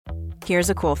Here's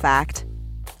a cool fact.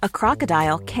 A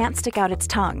crocodile can't stick out its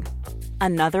tongue.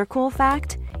 Another cool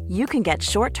fact, you can get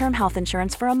short-term health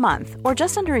insurance for a month or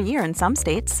just under a year in some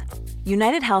states.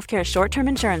 United Healthcare short-term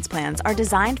insurance plans are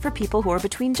designed for people who are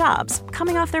between jobs,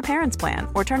 coming off their parents' plan,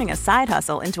 or turning a side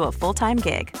hustle into a full-time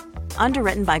gig.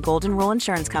 Underwritten by Golden Rule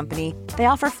Insurance Company, they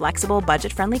offer flexible,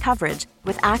 budget-friendly coverage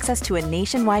with access to a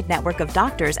nationwide network of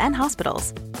doctors and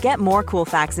hospitals. Get more cool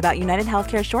facts about United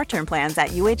Healthcare short-term plans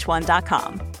at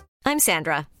uh1.com. I'm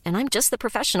Sandra, and I'm just the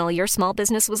professional your small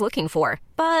business was looking for.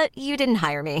 But you didn't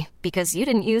hire me because you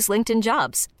didn't use LinkedIn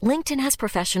Jobs. LinkedIn has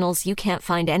professionals you can't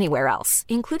find anywhere else,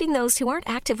 including those who aren't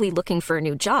actively looking for a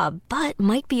new job, but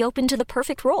might be open to the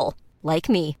perfect role, like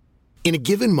me. In a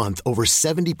given month, over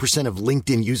 70% of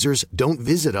LinkedIn users don't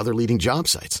visit other leading job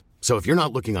sites. So if you're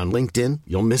not looking on LinkedIn,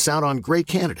 you'll miss out on great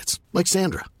candidates like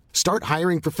Sandra. Start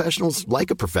hiring professionals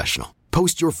like a professional.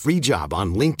 Post your free job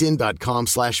on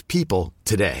linkedin.com/people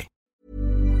today.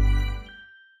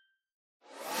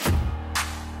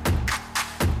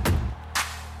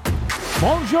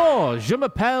 Bonjour, je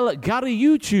m'appelle Gary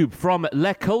YouTube from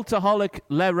Le Cultaholic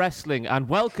Le Wrestling, and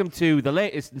welcome to the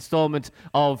latest installment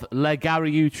of Le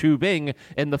Gary YouTubing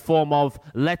in the form of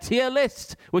Le Tier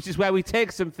List, which is where we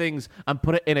take some things and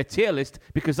put it in a tier list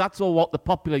because that's all what the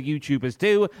popular YouTubers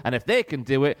do, and if they can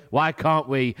do it, why can't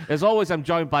we? As always, I'm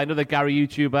joined by another Gary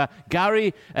YouTuber.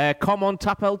 Gary, comment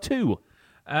t'appelles-tu?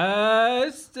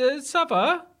 Ça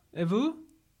va? Et vous?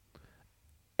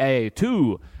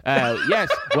 Two. Yes,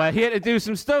 we're here to do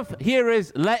some stuff. Here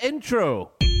is Le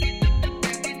Intro.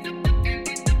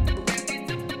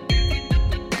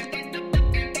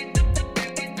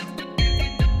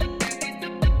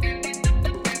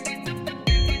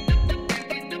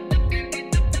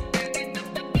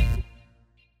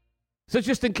 So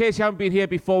just in case you haven't been here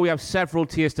before, we have several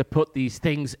tiers to put these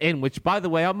things in, which, by the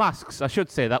way, are masks. I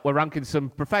should say that. We're ranking some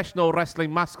professional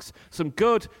wrestling masks, some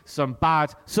good, some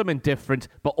bad, some indifferent,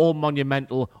 but all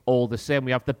monumental, all the same.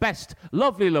 We have the best,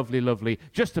 lovely, lovely, lovely,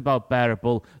 just about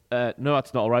bearable. No,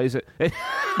 that's not all right, is it?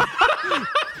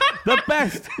 The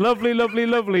best, lovely, lovely,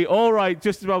 lovely, all right,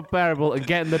 just about bearable, and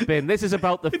get in the bin. This is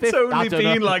about the fifth. It's only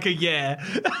been like a year.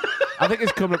 I think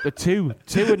it's coming up to two.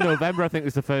 2 in November, I think,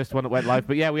 is the first one that went live.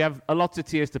 But yeah, we have a lot of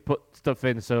tiers to put stuff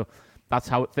in, so that's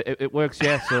how it works,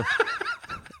 yeah. So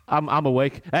I'm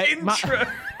awake. Intro.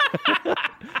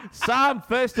 Sam,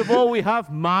 first of all, we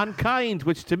have Mankind,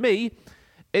 which to me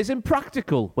is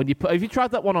impractical. Have you tried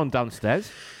that one on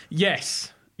downstairs?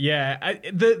 Yes. Yeah,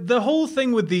 the whole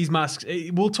thing with these masks,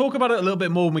 we'll talk about it a little bit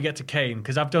more when we get to Kane,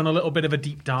 because I've done a little bit of a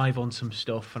deep dive on some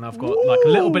stuff, and I've got like a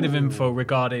little bit of info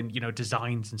regarding,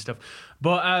 designs and stuff.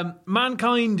 But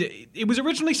Mankind, it was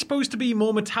originally supposed to be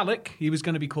more metallic. He was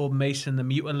going to be called Mason the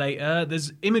Mutilator.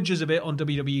 There's images of it on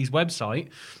WWE's website,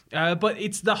 but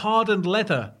it's the hardened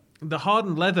leather. The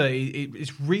hardened leather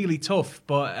is really tough,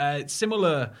 but it's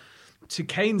similar to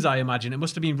Kane's, I imagine. It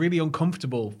must have been really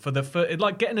uncomfortable for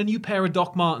like getting a new pair of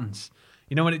Doc Martens,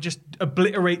 when it just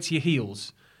obliterates your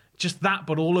heels. Just that,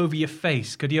 but all over your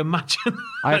face. Could you imagine?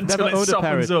 I've never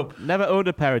owned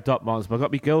a pair of Doc Martens, but I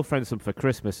got my girlfriend some for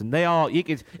Christmas, and they are,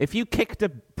 if you kicked a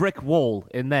brick wall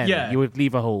in them, you would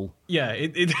leave a hole. Yeah,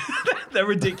 they're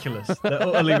ridiculous. They're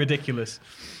utterly ridiculous.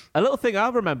 A little thing I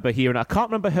remember here, and I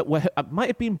can't remember where it might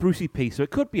have been Brucey P, so it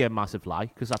could be a massive lie,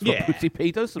 because that's what Brucey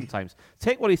P does sometimes.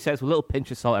 Take what he says with a little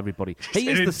pinch of salt, everybody. He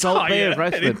is the Salt Bae of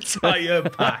wrestling. An entire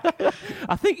pack.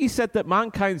 I think he said that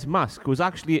Mankind's mask was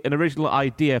actually an original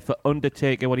idea for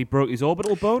Undertaker when he broke his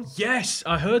orbital bone. Yes,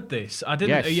 I heard this. I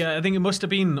didn't. Yes. Yeah, I think it must have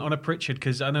been on a Pritchard,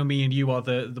 because I know me and you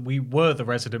we were the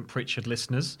resident Pritchard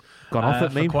listeners. Gone off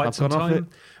at me. For quite some time.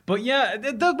 But yeah,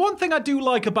 the one thing I do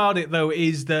like about it, though,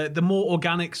 is the more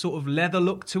organic sort of leather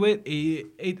look to it.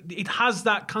 It has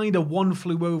that kind of One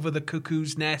Flew Over the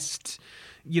Cuckoo's Nest,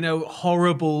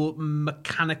 horrible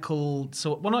mechanical,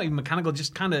 not even mechanical,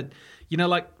 just kind of,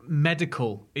 like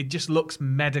medical. It just looks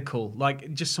medical,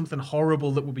 like just something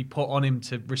horrible that would be put on him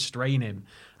to restrain him.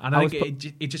 And I think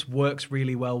it just works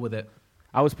really well with it.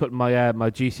 I was putting my my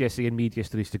GCSE in media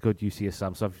studies to good use here,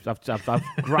 Sam. So I've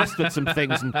grasped at some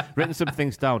things and written some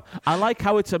things down. I like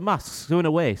how it's a mask, so in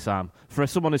a way, Sam, for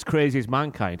someone as crazy as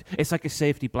Mankind, it's like a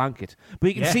safety blanket. But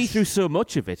you can see through so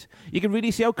much of it. You can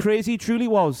really see how crazy he truly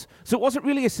was. So it wasn't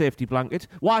really a safety blanket.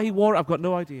 Why he wore it, I've got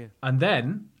no idea. And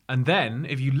then,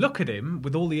 if you look at him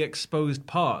with all the exposed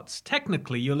parts,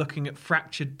 technically you're looking at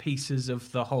fractured pieces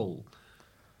of the whole.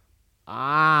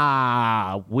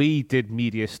 We did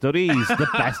media studies. The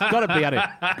best. Got to be at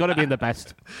it. Got to be in the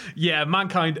best. Yeah,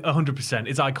 Mankind, 100%.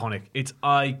 It's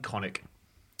iconic.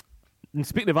 And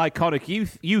speaking of iconic,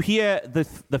 you hear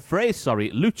the phrase,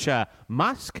 lucha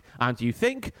mask, and you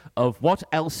think of what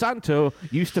El Santo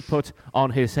used to put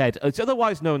on his head. It's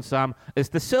otherwise known, Sam, as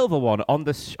the silver one on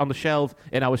the shelf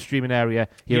in our streaming area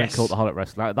here in Cultaholic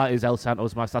Wrestling. That is El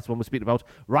Santo's mask. That's what we're speaking about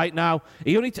right now.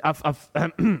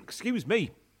 Excuse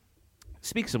me.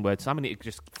 Speak some words, Sam. I need to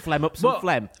just phlegm up some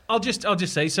phlegm. I'll just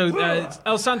say, so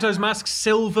El Santo's mask,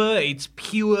 silver, it's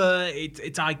pure,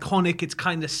 it's iconic, it's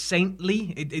kind of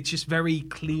saintly, it's just very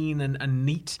clean and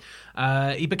neat.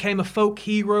 He became a folk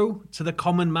hero to the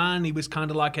common man. He was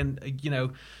kind of like an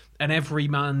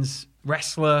everyman's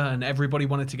wrestler, and everybody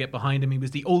wanted to get behind him. He was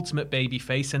the ultimate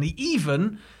babyface, and he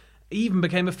even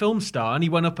became a film star, and he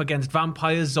went up against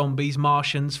vampires, zombies,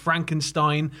 Martians,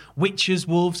 Frankenstein, witches,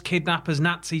 wolves, kidnappers,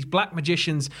 Nazis, black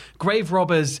magicians, grave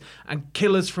robbers, and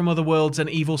killers from other worlds, and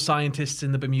evil scientists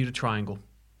in the Bermuda Triangle.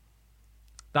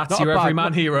 That's your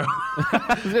everyman hero.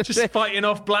 Just fighting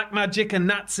off black magic and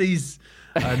Nazis,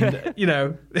 and,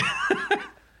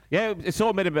 Yeah, it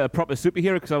sort of made him a proper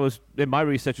superhero, because I was, in my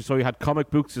research, I saw you had comic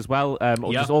books as well,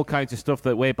 just all kinds of stuff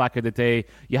that way back in the day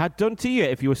you had done to you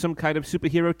if you were some kind of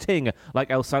superhero ting,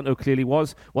 like El Santo clearly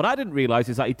was. What I didn't realise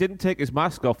is that he didn't take his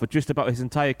mask off for just about his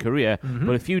entire career,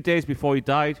 but a few days before he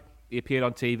died, he appeared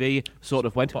on TV, sort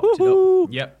of went,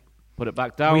 woohoo, put it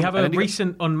back down. We have a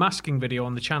recent unmasking video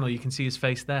on the channel. You can see his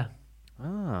face there.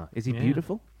 Ah, is he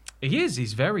beautiful? He is.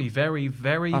 He's very, very,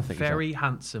 very, very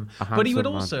handsome. But he would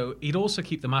he'd also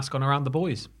keep the mask on around the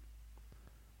boys.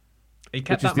 He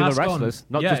kept that mask on.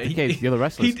 Not just the kids, the other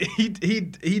wrestlers. He'd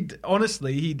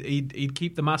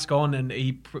keep the mask on, and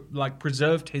he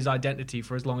preserved his identity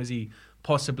for as long as he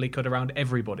possibly could around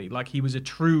everybody. Like, he was a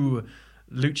true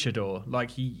luchador. Like,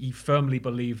 he firmly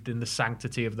believed in the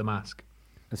sanctity of the mask.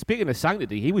 And speaking of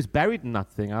sanctity, he was buried in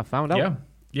that thing, I found out.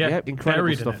 Yeah,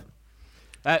 incredible stuff.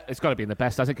 It's got to be in the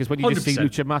best, I think, because when you 100%. Just see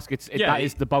lucha mask, that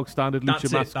is the bog standard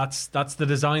lucha mask. That's the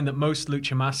design that most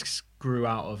lucha masks grew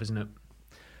out of, isn't it?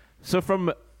 So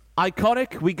from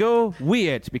iconic, we go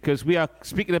weird, because we are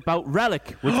speaking about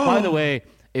Relic, which, by the way,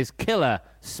 is killer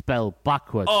spelled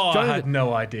backwards. Oh, I had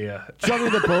no idea.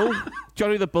 Johnny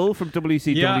the Bull from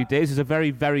WCW days is a very,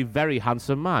 very, very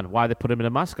handsome man. Why they put him in a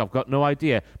mask, I've got no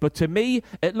idea. But to me,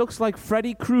 it looks like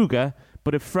Freddy Krueger,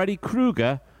 but if Freddy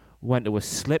Krueger went to a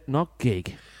Slipknot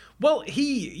gig. Well,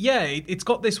 it's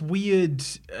got this weird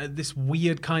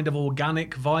kind of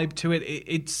organic vibe to it.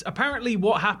 It's apparently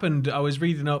what happened. I was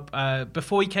reading up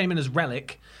before he came in as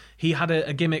Relic. He had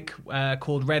a gimmick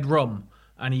called Red Rum,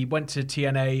 and he went to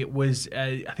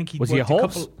TNA. I think he worked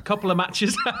a couple of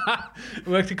matches.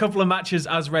 Worked a couple of matches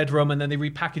as Red Rum, and then they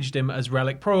repackaged him as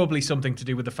Relic. Probably something to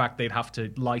do with the fact they'd have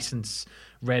to license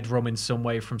Red Rum in some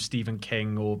way from Stephen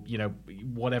King or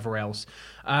whatever else.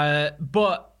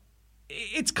 But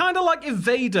it's kind of like if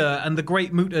Vader and the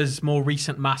Great Muta's more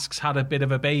recent masks had a bit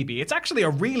of a baby. It's actually a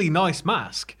really nice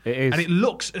mask. It is. And it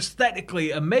looks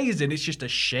aesthetically amazing. It's just a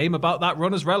shame about that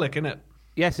run as Relic, isn't it?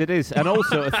 Yes, it is. And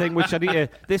also a thing which I need to...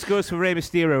 This goes for Rey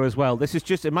Mysterio as well. This is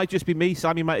just... It might just be me.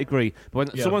 Sam, you might agree. But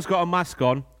when someone's got a mask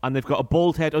on and they've got a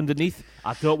bald head underneath,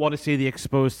 I don't want to see the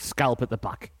exposed scalp at the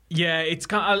back. Yeah, it's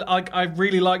kind of... I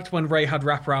really liked when Rey had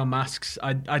wraparound masks.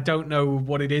 I don't know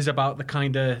what it is about the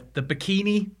kind of... The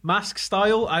bikini mask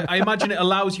style. I imagine it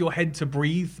allows your head to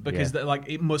breathe because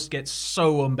it must get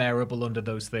so unbearable under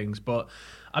those things. But,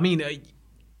 I mean...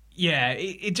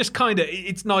 it just kind of,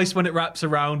 it's nice when it wraps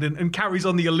around and carries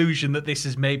on the illusion that this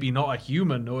is maybe not a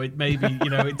human, or it may be,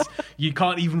 it's you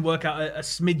can't even work out a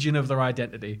smidgen of their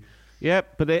identity. Yeah,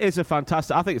 but it is I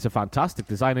think it's a fantastic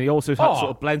design, and he also sort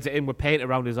of blends it in with paint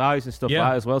around his eyes and stuff like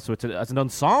that as well, so it's an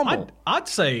ensemble. I'd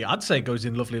say it goes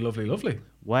in lovely, lovely, lovely.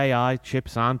 Way eye,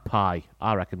 chips and pie.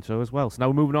 I reckon so as well. So now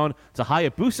we're moving on to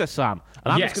Hayabusa, Sam,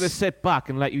 and I'm just going to sit back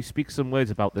and let you speak some words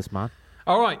about this man.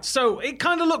 All right, so it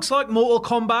kind of looks like Mortal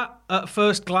Kombat at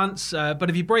first glance, but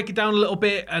if you break it down a little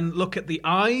bit and look at the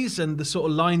eyes and the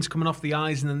sort of lines coming off the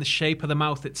eyes and then the shape of the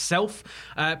mouth itself,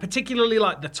 particularly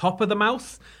like the top of the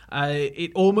mouth,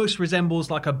 it almost resembles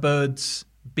like a bird's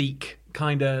beak,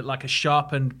 kind of like a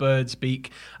sharpened bird's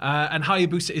beak. And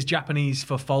Hayabusa is Japanese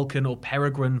for falcon or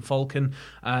peregrine falcon.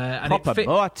 And proper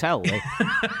motel.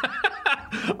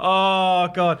 Oh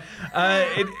god,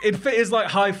 it fit his like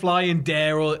high flying,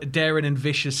 daring and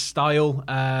vicious style,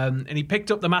 and he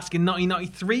picked up the mask in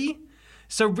 1993.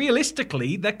 So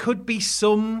realistically, there could be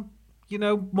some,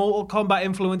 Mortal Kombat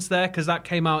influence there because that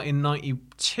came out in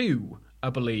 92, I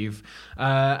believe,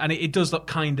 and it does look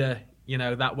kind of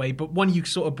that way. But when you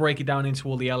sort of break it down into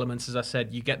all the elements, as I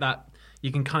said, you get that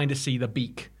you can kind of see the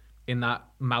beak in that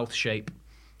mouth shape.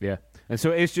 Yeah. And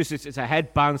so it's a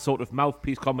headband sort of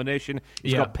mouthpiece combination.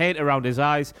 He's got paint around his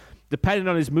eyes. depending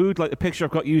on his mood, like the picture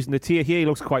I've got using the tier here, he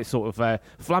looks quite sort of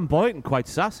flamboyant and quite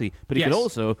sassy. But he can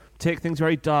also take things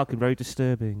very dark and very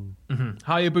disturbing.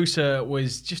 Hayabusa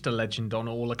was just a legend on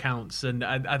all accounts, and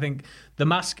I think the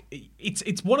mask,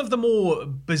 it's one of the more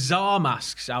bizarre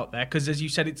masks out there, because as you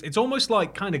said, it's almost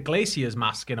like kind of Glacier's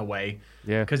mask in a way,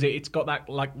 because it's got that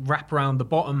like wrap around the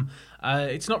bottom.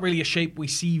 It's not really a shape we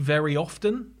see very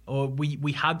often, or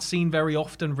we had seen very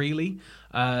often, really.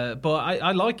 But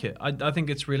I like it. I think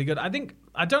it's really good. I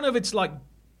don't know if it's like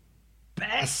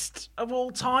best of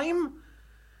all time.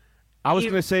 I was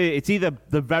going to say it's either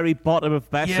the very bottom of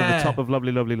best or the top of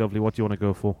lovely, lovely, lovely. What do you want to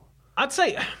go for? I'd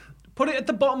say put it at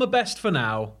the bottom of best for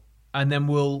now, and then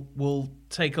we'll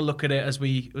take a look at it as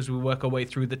we work our way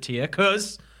through the tier.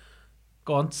 Because,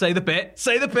 go on, say the bit.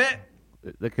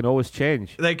 They can always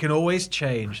change. They can always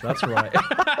change. That's right.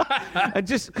 And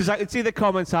just because I can see the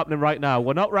comments happening right now,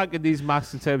 we're not ranking these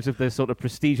masks in terms of the sort of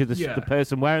prestige of the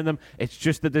person wearing them. It's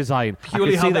just the design.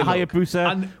 Purely I can see that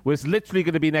Hayabusa was literally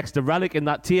going to be next to Relic in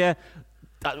that tier.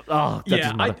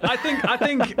 I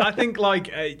think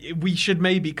like we should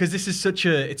maybe, because this is such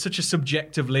a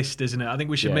subjective list, isn't it? I think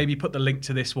we should maybe put the link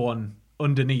to this one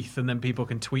underneath, and then people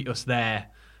can tweet us their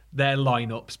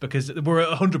lineups, because we're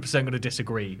 100% going to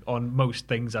disagree on most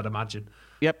things, I'd imagine.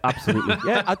 Yep, absolutely.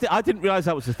 I didn't realize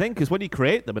that was the thing, because when you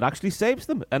create them, it actually saves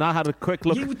them. And I had a quick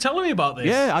look. You were telling me about this.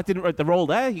 Yeah, I didn't. They're all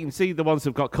there. You can see the ones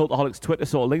that've got Cultaholics Twitter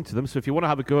sort of linked to them. So if you want to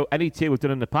have a go at any tier we've done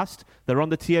in the past, they're on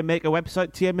the Tier Maker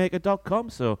website,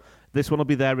 tiermaker.com. So this one will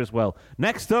be there as well.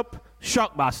 Next up,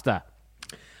 Shockmaster.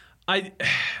 I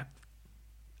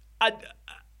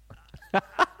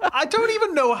don't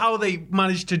even know how they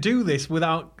managed to do this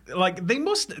without, like, they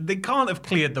can't have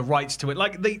cleared the rights to it.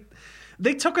 Like,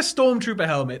 they took a Stormtrooper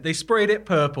helmet, they sprayed it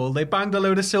purple, they banged a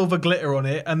load of silver glitter on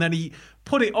it, and then he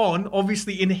put it on,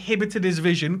 obviously inhibited his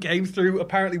vision, came through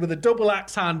apparently with a double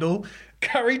axe handle,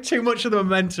 carried too much of the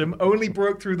momentum, only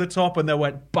broke through the top, and then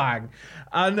went bang.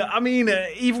 And I mean,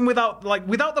 even without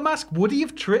the mask, would he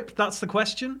have tripped? That's the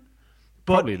question.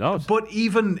 Probably not. But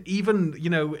even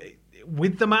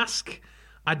with the mask,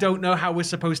 I don't know how we're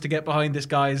supposed to get behind this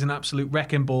guy as an absolute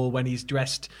wrecking ball when he's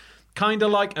dressed kind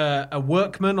of like a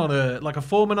workman a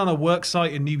foreman on a work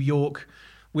site in New York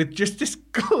with just this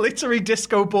glittery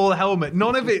disco ball helmet.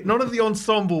 None of the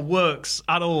ensemble works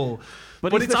at all.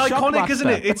 But it's iconic, isn't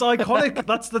it? It's iconic.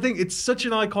 That's the thing. It's such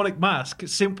an iconic mask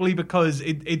simply because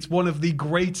it's one of the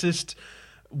greatest,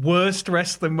 worst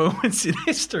wrestling moments in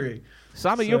history.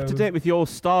 Sam, are you up to date with your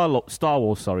Star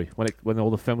Wars? When all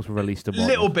the films were released? A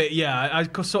little bit, yeah. I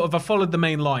followed the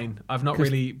main line. I've not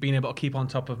really been able to keep on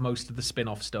top of most of the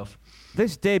spin-off stuff.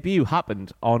 This debut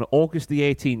happened on August the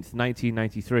 18th,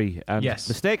 1993, and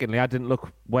mistakenly, I didn't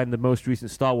look when the most recent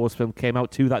Star Wars film came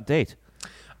out to that date.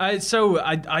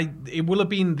 It will have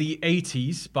been the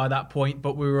 80s by that point,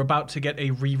 but we were about to get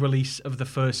a re-release of the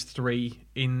first three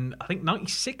in, I think,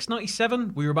 96,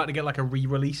 97. We were about to get like a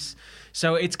re-release.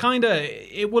 So it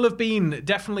will have been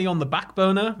definitely on the back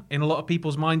burner in a lot of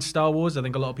people's minds, Star Wars. I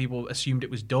think a lot of people assumed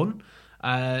it was done.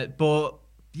 But,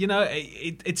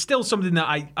 it's still something that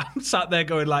I'm sat there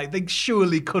going like, they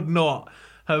surely could not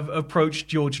have approached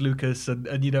George Lucas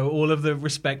and all of the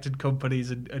respected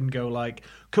companies and go like,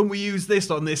 can we use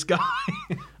this on this guy?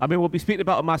 I mean, we'll be speaking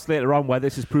about a mask later on where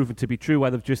this is proven to be true,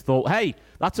 where they've just thought, hey,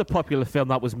 that's a popular film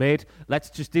that was made, let's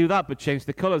just do that, but change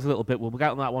the colours a little bit. We'll get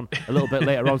on that one a little bit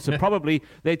later on. So probably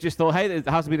they just thought, hey,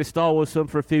 there hasn't been a Star Wars film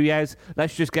for a few years,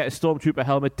 let's just get a Stormtrooper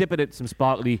helmet, dip it in some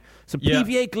sparkly, some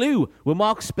PVA glue with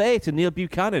Mark Spate and Neil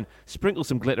Buchanan, sprinkle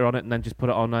some glitter on it, and then just put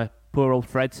it on poor old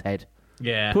Fred's head.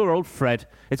 Yeah. Poor old Fred.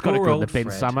 It's got to go in the bin,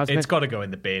 Fred. Sam, hasn't it? It's got to go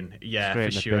in the bin. Yeah, for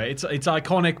sure. It's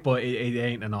iconic, but it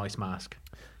ain't a nice mask.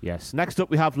 Yes. Next up,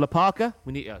 we have La Parka.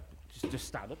 We need just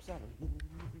stand up, Sam.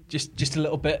 Just a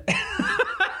little bit.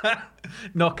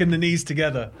 Knocking the knees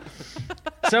together.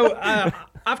 So,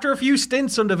 after a few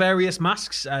stints under various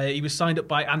masks, he was signed up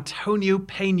by Antonio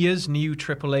Peña's new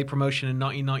AAA promotion in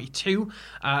 1992.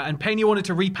 And Peña wanted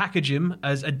to repackage him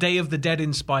as a Day of the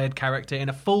Dead-inspired character in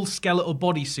a full skeletal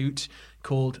bodysuit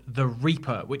called the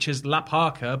Reaper, which is La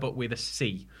Parka, but with a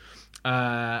C.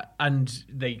 And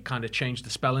they kind of changed the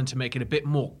spelling to make it a bit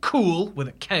more cool with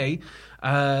a K.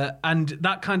 And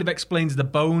that kind of explains the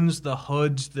bones, the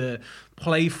hood, the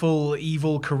playful,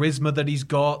 evil charisma that he's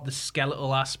got, the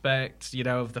skeletal aspect,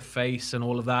 of the face and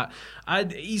all of that.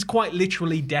 And he's quite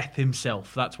literally death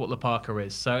himself. That's what La Parka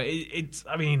is. So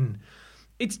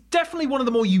it's definitely one of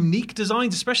the more unique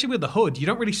designs, especially with the hood. You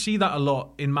don't really see that a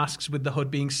lot in masks with the hood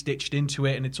being stitched into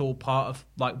it and it's all part of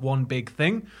like one big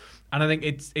thing. And I think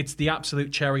it's the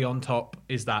absolute cherry on top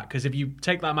is that, because if you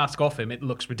take that mask off him, it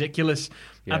looks ridiculous.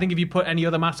 I think if you put any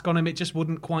other mask on him, it just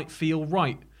wouldn't quite feel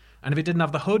right. And if it didn't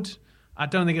have the hood, I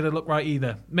don't think it'd look right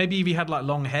either. Maybe if he had like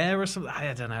long hair or something,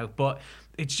 I don't know. But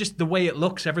it's just the way it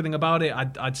looks, everything about it.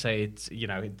 I'd say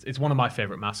it's one of my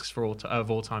favorite masks of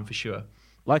all time for sure.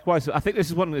 Likewise, I think this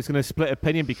is one that's going to split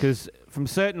opinion because from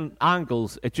certain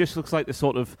angles, it just looks like the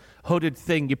sort of hooded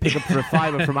thing you pick up for a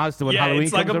fiver from Asda when Halloween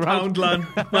comes around. Yeah,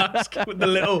 it's like a Poundland mask with the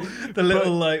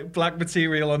little like black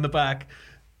material on the back.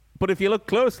 But if you look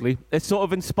closely, it sort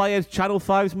of inspired Channel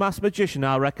 5's Masked Magician.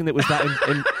 I reckon it was that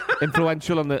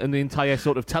influential in the entire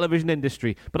sort of television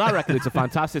industry. But I reckon it's a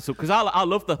fantastic because I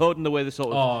love the hood and the way the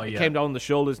sort of it came down the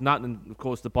shoulders and that, and of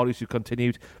course the bodysuit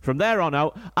continued from there on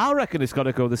out. I reckon it's got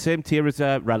to go the same tier as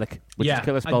Relic, which is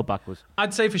Killer spelled backwards.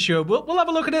 I'd say for sure. We'll have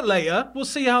a look at it later. We'll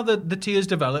see how the tiers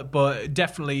develop, but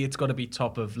definitely it's got to be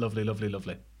top of lovely, lovely,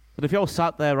 lovely. But if you're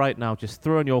sat there right now just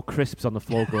throwing your crisps on the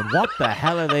floor going, what the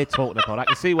hell are they talking about? I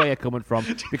can see where you're coming from.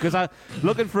 Because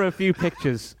looking for a few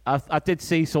pictures, I did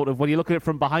see sort of, when you look at it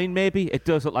from behind maybe, it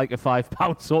does look like a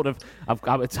 £5 sort of,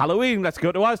 it's Halloween, let's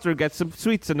go to Asda and get some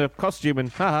sweets and a costume and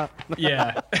haha.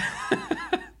 Yeah.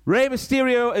 Rey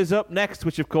Mysterio is up next,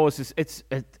 which of course is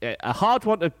a hard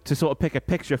one to sort of pick a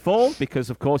picture for because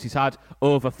of course he's had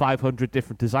over 500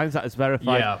 different designs. That is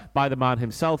verified by the man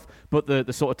himself. But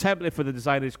the sort of template for the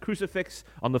design is crucifix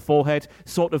on the forehead,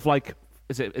 sort of like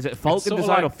is it Falcon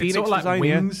design or Phoenix sort of like design?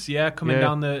 Wings, coming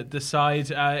down the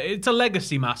side. It's a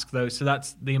legacy mask though, so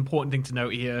that's the important thing to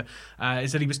note here.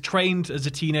 Is that he was trained as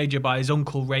a teenager by his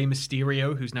uncle Rey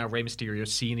Mysterio, who's now Rey Mysterio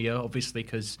Senior, obviously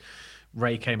because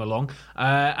Rey came along,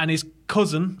 and his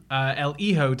cousin El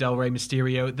Hijo del Rey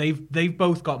Mysterio. They've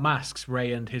both got masks,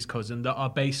 Rey and his cousin, that are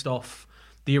based off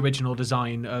the original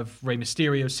design of Rey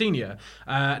Mysterio Senior.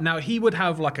 Now he would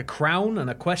have like a crown and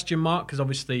a question mark because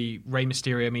obviously Rey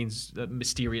Mysterio means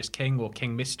mysterious king or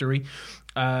king mystery.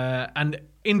 And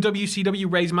in WCW,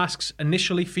 Rey's masks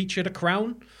initially featured a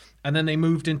crown. And then they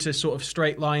moved into sort of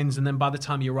straight lines, and then by the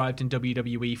time he arrived in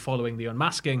WWE following the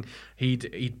unmasking,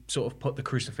 he'd sort of put the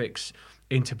crucifix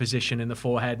into position in the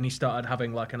forehead, and he started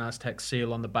having like an Aztec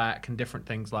seal on the back and different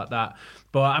things like that.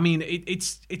 But I mean,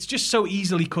 it's just so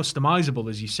easily customizable,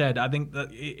 as you said. I think that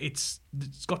it's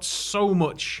got so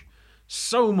much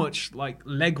like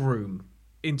leg room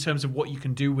in terms of what you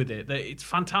can do with it. That it's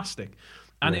fantastic,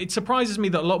 and it surprises me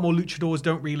that a lot more luchadors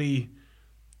don't really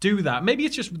do that. Maybe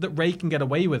it's just that Rey can get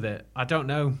away with it. I don't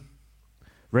know.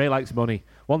 Rey likes money.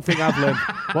 One thing I've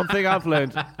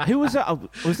learned. Who was that? I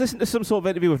was listening to some sort of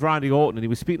interview with Randy Orton, and he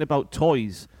was speaking about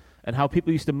toys and how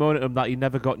people used to moan at him that he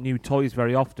never got new toys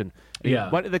very often. He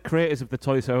went to the creators of the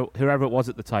toys, whoever it was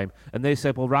at the time, and they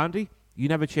said, well, Randy, you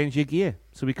never change your gear,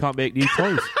 so we can't make new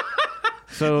toys.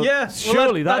 So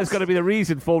surely that is going to be the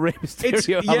reason for Rey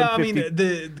Mysterio. I mean,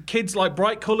 the kids like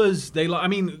bright colours. They like. I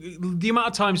mean, the amount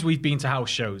of times we've been to house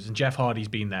shows and Jeff Hardy's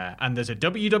been there, and there's a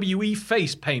WWE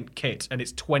face paint kit, and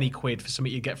it's £20 for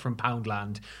something you get from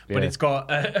Poundland, but it's got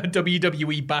a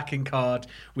WWE backing card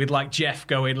with like Jeff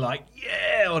going like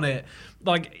on it,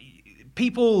 like.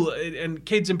 People and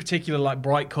kids in particular like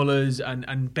bright colours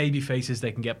and baby faces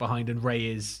they can get behind, and Rey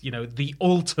is, the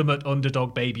ultimate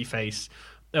underdog baby face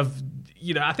of,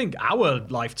 I think our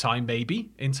lifetime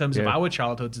maybe in terms of our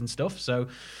childhoods and stuff. So,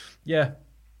 yeah.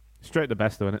 Straight the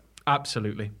best, though, isn't it?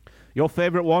 Absolutely. Your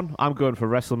favourite one? I'm going for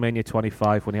WrestleMania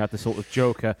 25 when he had the sort of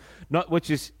Joker. Which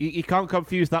is, you can't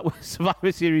confuse that with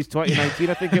Survivor Series 2019,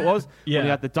 I think it was. When he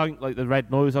had the dunk, like the red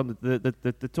nose on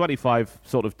the 25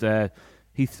 sort of...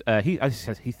 I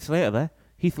said Heath Slater there.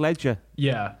 Heath Ledger.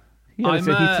 Yeah.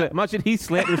 Imagine Heath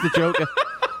Slater as the Joker.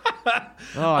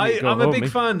 I'm a big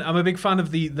fan. I'm a big fan of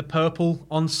the purple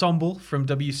ensemble from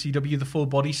WCW, the full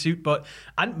bodysuit,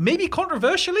 and maybe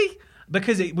controversially,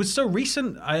 because it was so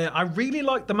recent, I really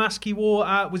liked the mask he wore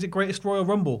at, was it Greatest Royal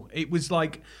Rumble? It was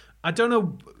like, I don't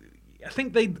know, I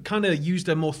think they kind of used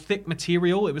a more thick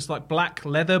material. It was like black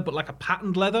leather, but like a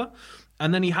patterned leather.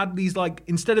 And then he had these, like,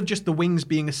 instead of just the wings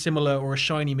being a similar or a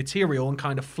shiny material and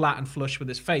kind of flat and flush with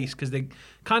his face, because they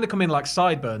kind of come in like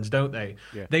sideburns, don't they?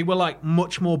 Yeah. They were, like,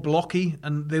 much more blocky,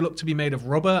 and they looked to be made of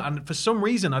rubber. And for some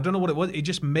reason, I don't know what it was, it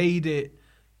just made it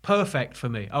perfect for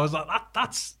me. I was like,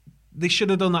 they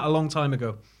should have done that a long time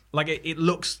ago. Like, it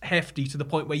looks hefty to the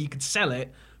point where you could sell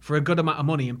it for a good amount of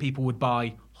money and people would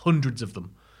buy hundreds of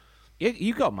them.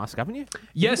 You got a mask, haven't you?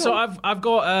 Yeah, so I've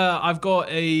got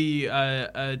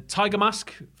a tiger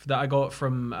mask that I got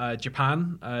from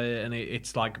Japan, and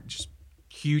it's like just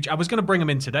huge. I was going to bring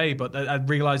them in today, but I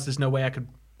realized there's no way I could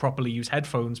properly use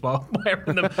headphones while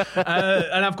wearing them.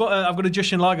 And I've got a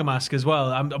Jushin Liger mask as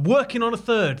well. I'm working on a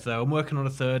third, though.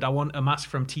 I want a mask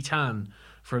from Titan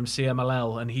from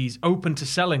CMLL, and he's open to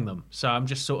selling them. So I'm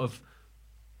just sort of,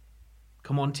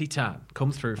 come on, Titan,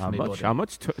 come through for me, buddy. How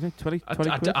much? 20 quid?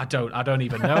 I don't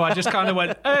even know. I just kind of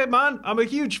went, hey, man, I'm a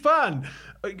huge fan.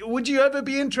 Would you ever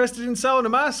be interested in selling a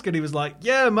mask? And he was like,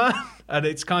 yeah, man. And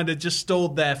it's kind of just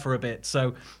stalled there for a bit.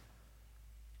 So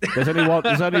there's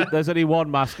only one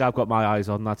mask I've got my eyes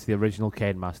on. That's the original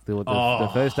Kane mask, the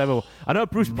first ever one. I know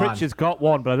Bruce Pritchard's got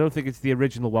one, but I don't think it's the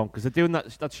original one because they're doing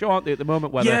that show, aren't they, at the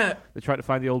moment where they're trying to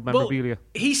find the old memorabilia. Well,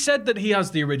 he said that he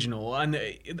has the original, and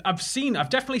I've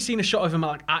definitely seen a shot of him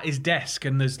like at his desk,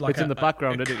 and there's like in the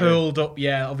background, a curled up,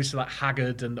 obviously like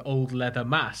haggard and old leather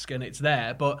mask, and it's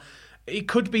there, but. It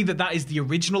could be that is the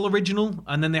original,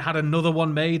 and then they had another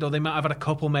one made, or they might have had a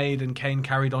couple made, and Kane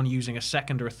carried on using a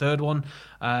second or a third one.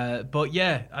 But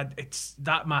yeah,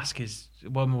 that mask is.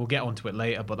 Well, we'll get onto it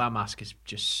later, but that mask is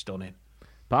just stunning.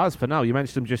 But as for now, you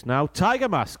mentioned him just now, Tiger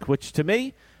Mask, which to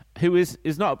me, who is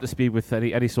not up to speed with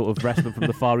any sort of wrestling from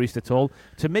the Far East at all.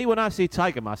 To me, when I see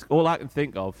Tiger Mask, all I can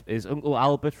think of is Uncle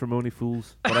Albert from Only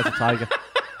Fools, but as a tiger.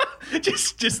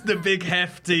 just the big,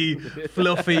 hefty,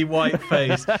 fluffy white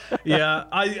face. Yeah,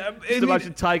 just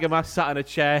imagine Tiger Mask sat in a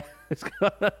chair.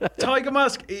 Tiger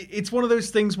Mask, it's one of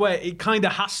those things where it kind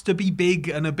of has to be big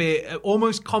and a bit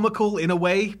almost comical in a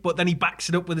way, but then he backs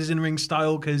it up with his in-ring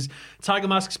style because Tiger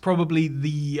Mask's probably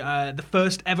the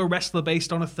first ever wrestler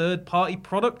based on a third-party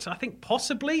product. I think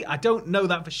possibly. I don't know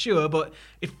that for sure, but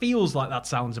it feels like that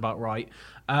sounds about right.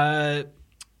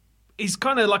 He's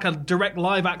kind of like a direct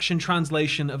live-action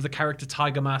translation of the character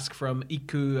Tiger Mask from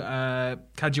Iku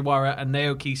Kajiwara and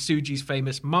Naoki Tsuji's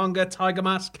famous manga Tiger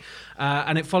Mask,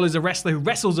 and it follows a wrestler who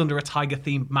wrestles under a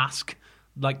tiger-themed mask,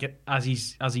 like as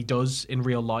he does in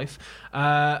real life.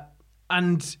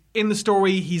 And in the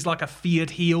story, he's like a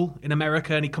feared heel in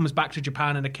America, and he comes back to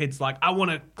Japan, and the kid's like, "I want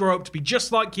to grow up to be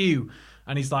just like you."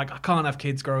 And he's like, "I can't have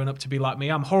kids growing up to be like me.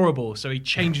 I'm horrible." So he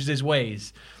changes his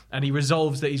ways. And he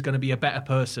resolves that he's going to be a better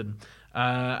person.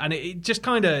 And it just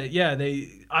kind of, the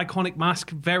iconic mask,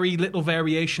 very little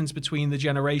variations between the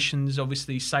generations.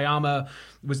 Obviously, Sayama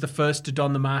was the first to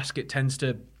don the mask. It tends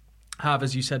to have,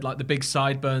 as you said, like the big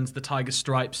sideburns, the tiger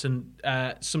stripes, and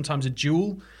sometimes a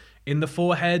jewel in the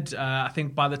forehead. I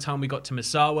think by the time we got to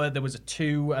Misawa, there was a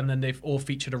 2, and then they've all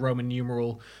featured a Roman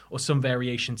numeral or some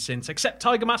variation since, except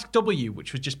Tiger Mask W,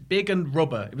 which was just big and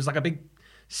rubber. It was like a big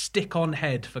stick-on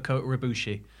head for Kota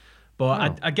Ibushi.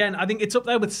 But again, I think it's up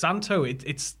there with Santo.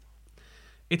 It's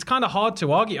kind of hard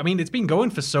to argue. I mean, it's been going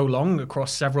for so long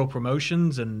across several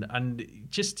promotions, and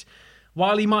just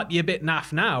while he might be a bit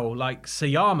naff now, like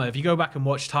Sayama, if you go back and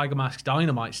watch Tiger Mask's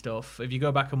Dynamite stuff, if you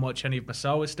go back and watch any of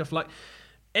Misawa's stuff, like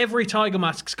every Tiger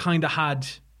Mask's kind of had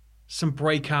some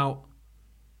breakout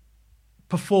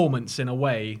performance in a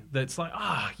way that's like,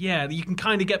 you can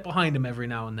kind of get behind him every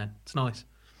now and then. It's nice.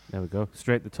 There we go.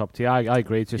 Straight to the top tier. I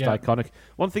agree. It's just iconic.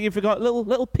 One thing you forgot,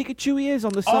 little Pikachu ears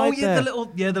on the side there.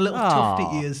 The little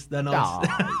tufty ears. They're nice.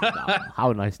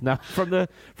 How nice. Now, from the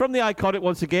iconic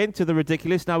once again to the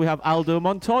ridiculous, now we have Aldo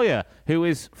Montoya, who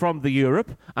is from the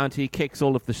Europe, and he kicks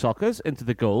all of the sockers into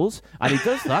the goals, and he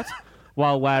does that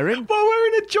while wearing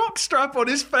a jock strap on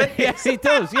his face. Yes, he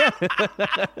does, yeah.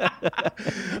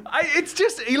 It's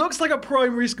just, he looks like a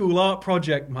primary school art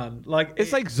project, man. Like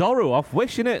it's like Zorro off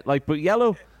Wish, innit? Like, but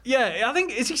yellow. Yeah, I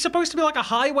think, is he supposed to be like a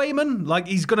highwayman? Like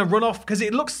he's going to run off, because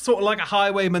it looks sort of like a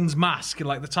highwayman's mask,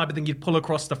 like the type of thing you'd pull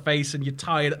across the face and you'd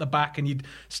tie it at the back and you'd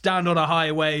stand on a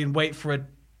highway and wait for a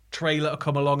trailer to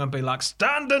come along and be like,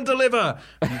 "Stand and deliver,"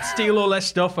 and you'd steal all their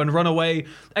stuff and run away,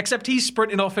 except he's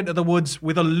sprinting off into the woods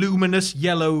with a luminous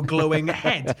yellow glowing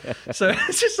head. So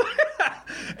it's just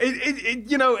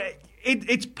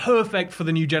it's perfect for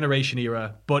the new generation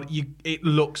era, but it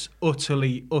looks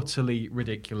utterly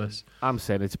ridiculous. I'm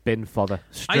saying it's bin fodder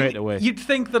straight away. You'd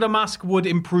think that a mask would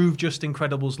improve Just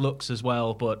Incredible's looks as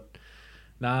well, but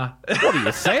nah. What are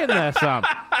you saying there, Sam?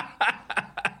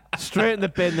 Straight in the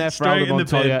bin there for Aldo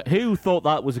Montoya. Who thought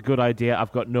that was a good idea?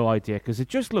 I've got no idea, because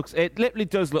it literally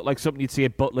does look like something you'd see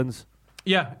at Butlins.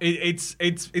 Yeah, it's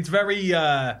very.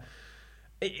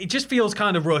 It just feels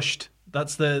kind of rushed.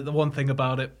 That's the one thing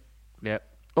about it. Yeah,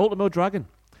 Ultimo Dragon,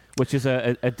 which is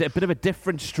a bit of a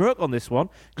different stroke on this one,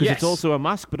 because it's also a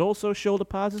mask, but also shoulder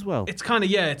pads as well. It's kind of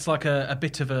it's like a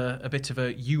bit of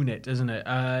a unit, isn't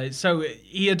it? So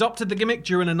he adopted the gimmick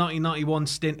during a 1991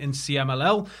 stint in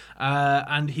CMLL,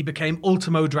 and he became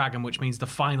Ultimo Dragon, which means the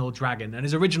final dragon. And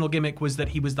his original gimmick was that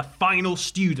he was the final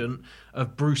student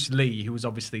of Bruce Lee, who was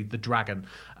obviously the dragon.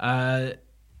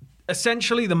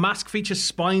 Essentially, the mask features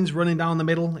spines running down the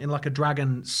middle in like a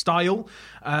dragon style.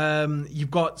 You've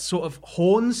got sort of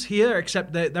horns here,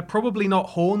 except they're probably not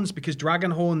horns because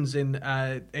dragon horns in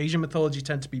Asian mythology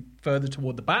tend to be further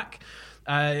toward the back.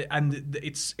 And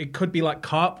it could be like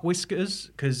carp whiskers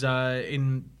because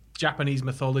in Japanese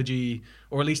mythology,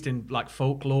 or at least in like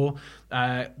folklore,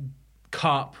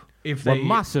 carp, if they... Well,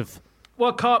 massive...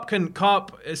 Well,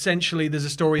 carp, essentially, there's a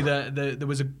story that there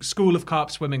was a school of carp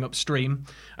swimming upstream,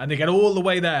 and they get all the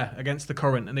way there against the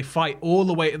current, and they fight all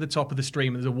the way to the top of the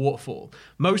stream, and there's a waterfall.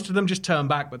 Most of them just turn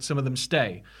back, but some of them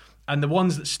stay. And the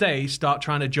ones that stay start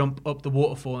trying to jump up the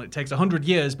waterfall, and it takes 100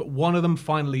 years, but one of them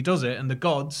finally does it, and the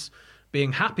gods,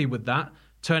 being happy with that,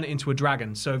 turn it into a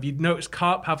dragon. So if you notice,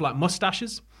 carp have like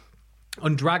mustaches.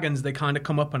 On dragons, they kind of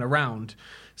come up and around.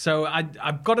 So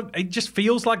I've got to. It just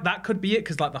feels like that could be it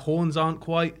because like the horns aren't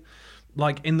quite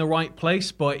like in the right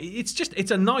place. But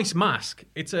it's a nice mask.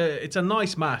 It's a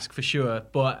nice mask for sure.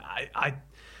 But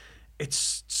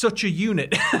it's such a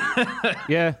unit.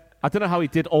 Yeah. I don't know how he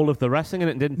did all of the wrestling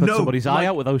and didn't put somebody's eye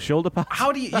out with those shoulder pads.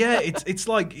 How do you? Yeah, it's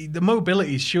like the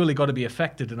mobility's surely got to be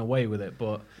affected in a way with it.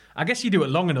 But I guess you do it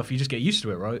long enough, you just get used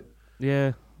to it, right?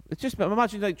 Yeah. It's just,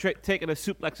 imagine like taking a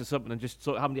suplex or something and just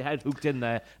sort of having your head hooked in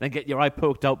there and then get your eye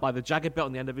poked out by the jagged bit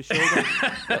on the end of his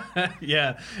shoulder.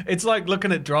 Yeah, it's like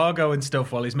looking at Drago and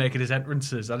stuff while he's making his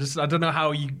entrances. I don't know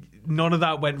how none of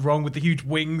that went wrong with the huge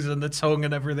wings and the tongue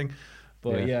and everything.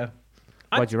 But yeah.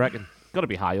 What do you reckon? Got to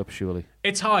be high up, surely.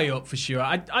 It's high up for sure.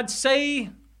 I'd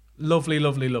say lovely,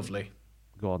 lovely, lovely.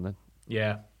 Go on then.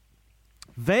 Yeah.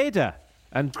 Vader.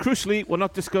 And crucially, we're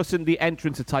not discussing the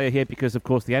entrance attire here because, of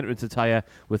course, the entrance attire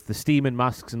with the steaming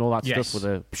masks and all that stuff with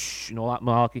the psh and all that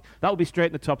malarkey, that would be straight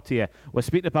in the top tier. We're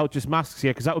speaking about just masks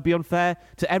here because that would be unfair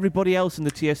to everybody else in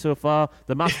the tier so far.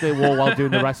 The mask they wore while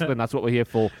doing the wrestling, that's what we're here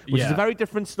for, which is a very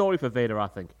different story for Vader, I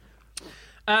think.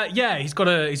 Yeah,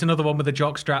 he's another one with a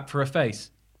jock strap for a face.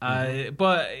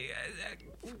 But...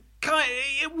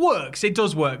 it works. It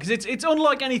does work because it's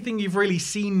unlike anything you've really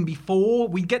seen before.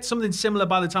 We get something similar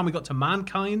by the time we got to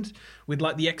Mankind with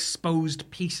like the exposed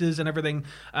pieces and everything.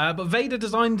 But Vader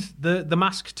designed the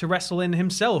mask to wrestle in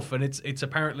himself, and it's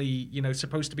apparently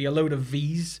supposed to be a load of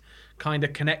V's kind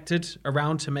of connected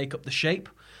around to make up the shape.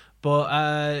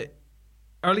 But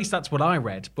or at least that's what I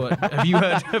read. But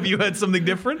have you heard something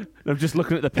different? I'm just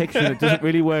looking at the picture and it doesn't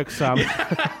really work, Sam.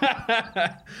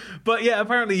 But yeah,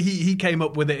 apparently he came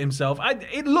up with it himself.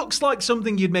 It looks like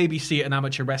something you'd maybe see at an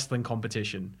amateur wrestling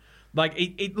competition. Like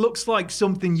it looks like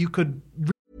something you could...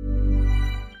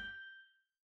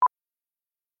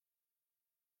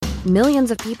 Millions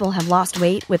of people have lost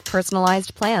weight with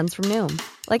personalized plans from Noom.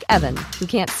 Like Evan, who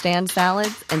can't stand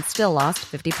salads and still lost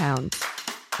 50 pounds.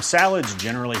 Salads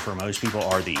generally for most people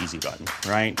are the easy button,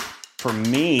 right? For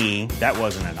me, that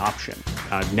wasn't an option.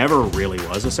 I never really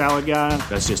was a salad guy.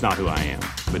 That's just not who I am.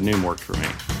 But Noom worked for me.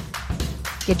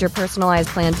 Get your personalized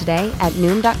plan today at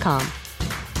Noom.com.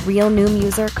 Real Noom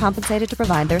user compensated to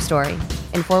provide their story.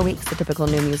 In 4 weeks, the typical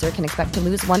Noom user can expect to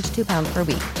lose 1 to 2 pounds per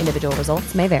week. Individual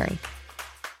results may vary.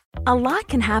 A lot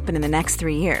can happen in the next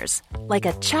 3 years. Like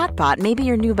a chatbot may be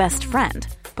your new best friend.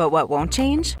 But what won't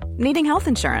change? Needing health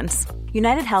insurance.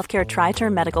 United Healthcare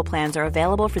Tri-Term Medical Plans are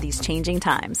available for these changing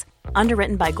times.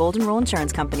 Underwritten by Golden Rule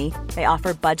Insurance Company, they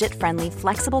offer budget-friendly,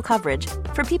 flexible coverage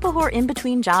for people who are in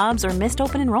between jobs or missed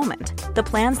open enrollment. The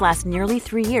plans last nearly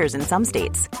 3 years in some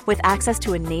states, with access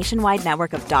to a nationwide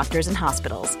network of doctors and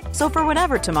hospitals. So for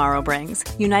whatever tomorrow brings,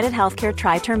 United Healthcare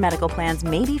Tri-Term Medical Plans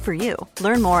may be for you.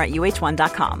 Learn more at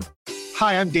uh1.com.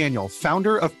 Hi, I'm Daniel,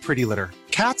 founder of Pretty Litter.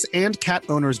 Cats and cat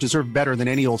owners deserve better than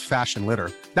any old-fashioned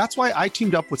litter. That's why I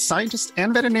teamed up with scientists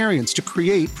and veterinarians to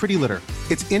create Pretty Litter.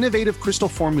 Its innovative crystal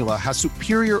formula has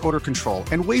superior odor control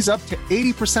and weighs up to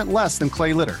 80% less than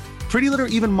clay litter. Pretty Litter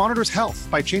even monitors health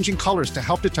by changing colors to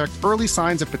help detect early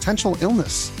signs of potential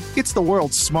illness. It's the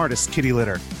world's smartest kitty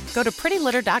litter. Go to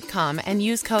prettylitter.com and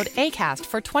use code ACAST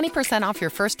for 20% off your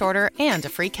first order and a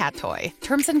free cat toy.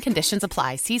 Terms and conditions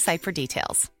apply. See site for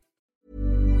details.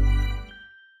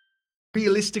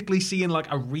 Realistically seeing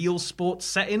like a real sports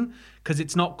setting because it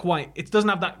doesn't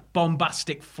have that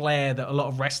bombastic flair that a lot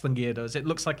of wrestling gear does. It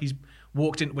looks like he's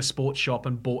walked into a sports shop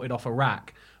and bought it off a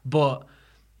rack. But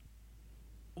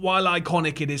while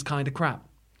iconic, it is kind of crap.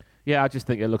 Yeah, I just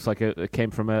think it looks like it came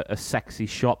from a sexy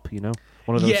shop,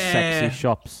 one of those sexy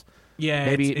shops. Yeah,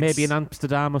 maybe in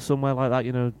Amsterdam or somewhere like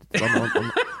that,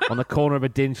 on the corner of a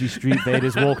dingy street.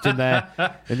 Vader's walked in there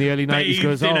in the early 90s. He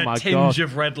goes, in oh a my tinge God.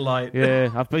 of red light. Yeah,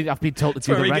 I've been told to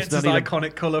do Where the he rest. gets his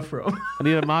iconic colour from. I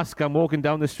need a mask. I'm walking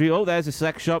down the street. Oh, there's a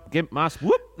sex shop. Gimp mask.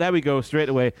 Whoop. There we go. Straight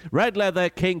away. Red leather,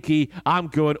 kinky. I'm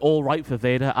going all right for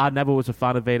Vader. I never was a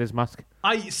fan of Vader's mask.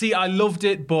 I loved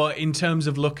it, but in terms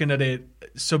of looking at it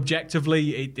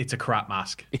subjectively, it's a crap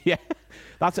mask. Yeah.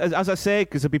 That's as I say,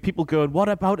 because there'll be people going, what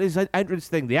about his entrance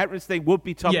thing? The entrance thing would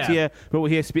be top tier, but we're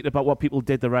here speaking about what people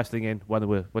did the wrestling in when they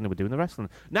were doing the wrestling.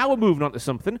 Now we're moving on to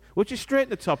something which is straight in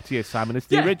the top tier, Simon. It's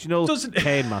the original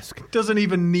Kane mask. Doesn't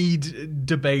even need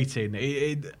debating.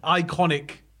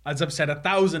 Iconic, as I've said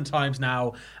 1,000 times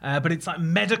now, but it's like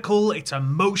medical, it's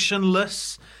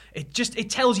emotionless. It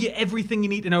tells you everything you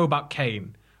need to know about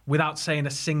Kane without saying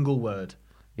a single word.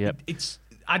 Yep.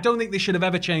 I don't think they should have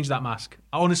ever changed that mask.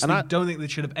 I honestly don't think they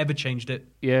should have ever changed it.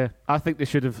 Yeah, I think they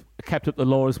should have kept up the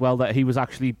law as well that he was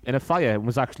actually in a fire and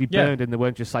was actually burned and they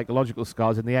weren't just psychological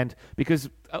scars in the end. Because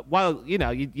while, you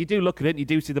do look at it and you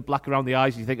do see the black around the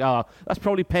eyes and you think, oh, that's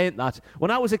probably paint that.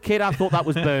 When I was a kid, I thought that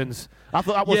was burns. I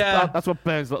thought that's what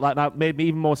burns look like. That made me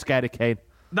even more scared of Kane.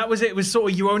 That was it. It was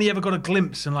sort of, you only ever got a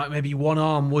glimpse and like maybe one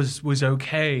arm was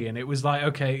okay. And it was like,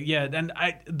 okay, yeah. Then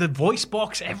the voice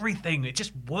box, everything, it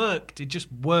just worked. It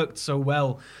just worked so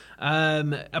well.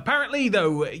 Apparently,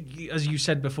 though, as you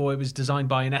said before, it was designed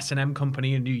by an S&M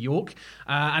company in New York.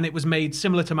 And it was made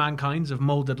similar to Mankind's of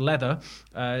molded leather.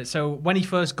 So when he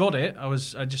first got it,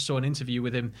 I just saw an interview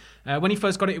with him. When he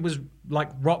first got it, it was like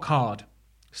rock hard.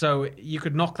 So you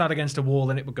could knock that against a wall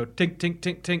and it would go tink, tink,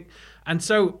 tink, tink. And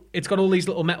so it's got all these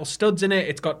little metal studs in it.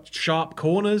 It's got sharp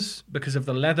corners because of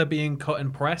the leather being cut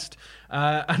and pressed.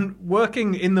 And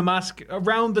working in the mask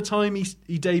around the time he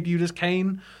debuted as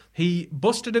Kane, he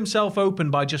busted himself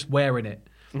open by just wearing it.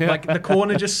 Like the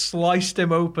corner just sliced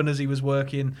him open as he was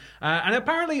working. And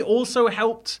apparently also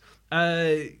helped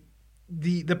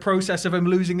the process of him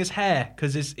losing his hair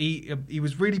because he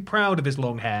was really proud of his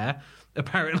long hair,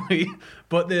 apparently.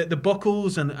 But the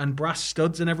buckles and brass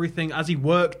studs and everything, as he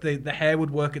worked, the hair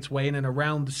would work its way in and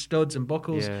around the studs and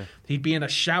buckles. Yeah. He'd be in a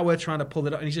shower trying to pull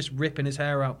it up and he's just ripping his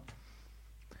hair out.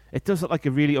 It does look like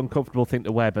a really uncomfortable thing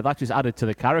to wear, but that just added to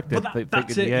the character. But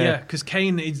that's it, yeah. Because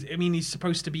Kane he's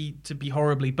supposed to be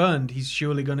horribly burned. He's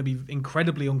surely going to be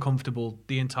incredibly uncomfortable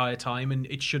the entire time, and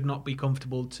it should not be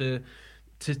comfortable to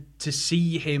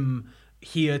see him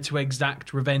here to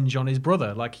exact revenge on his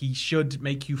brother. Like, he should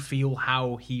make you feel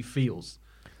how he feels.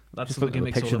 That's what the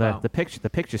gimmick's all about. The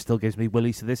picture still gives me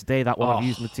willies to this day. That one I've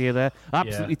used in the tier there.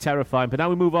 Absolutely terrifying. But now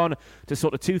we move on to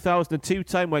sort of 2002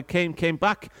 time when Kane came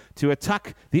back to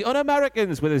attack the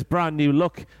Un-Americans with his brand new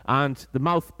look, and the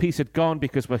mouthpiece had gone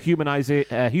because we're humanizing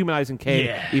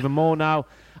Kane even more now.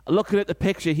 Looking at the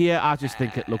picture here, I just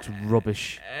think it looks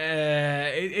rubbish.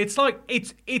 It's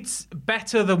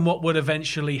better than what would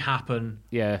eventually happen.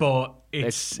 Yeah, but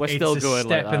it's still a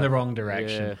step in the wrong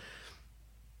direction. Yeah.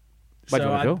 Where do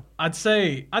you want to go?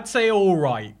 I'd say all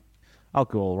right. I'll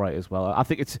go all right as well. I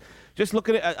think it's just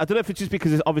looking at it. I don't know if it's just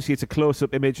because it's a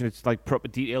close-up image and it's like proper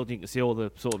detailed and you can see all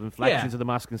the sort of inflections of the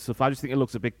mask and stuff. I just think it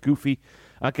looks a bit goofy.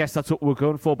 I guess that's what we were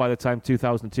going for by the time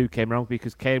 2002 came around,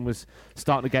 because Kane was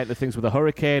starting to get into things with a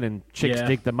hurricane and chicks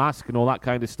dig the mask and all that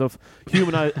kind of stuff.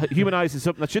 Humanizing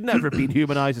something that should never have been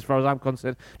humanized as far as I'm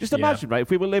concerned. Just imagine, right, if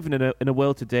we were living in a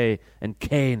world today and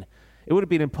Kane, it would have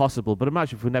been impossible, but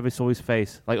imagine if we never saw his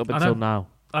face, like up until now.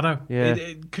 I know.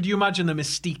 Yeah. Could you imagine the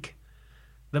mystique?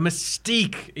 The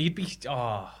mystique.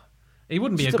 He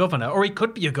wouldn't be a governor, or he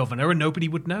could be a governor and nobody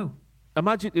would know.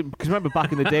 Imagine, because remember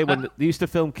back in the day when they used to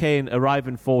film Kane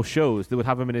arriving for shows, they would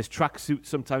have him in his tracksuit.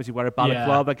 Sometimes he'd wear a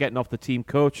balaclava, getting off the team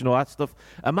coach and all that stuff.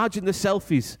 Imagine the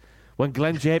selfies when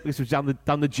Glenn Jacobs was down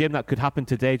the gym. That could happen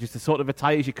today. Just the sort of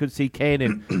attires you could see Kane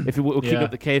in if he were keeping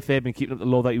up the kayfabe and keeping up the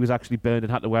law that he was actually burned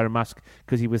and had to wear a mask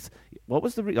because he was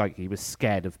he was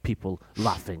scared of people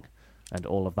laughing and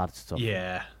all of that stuff.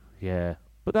 Yeah.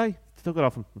 But hey, still got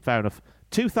off him. Fair enough.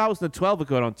 2012 we're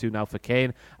going on to now for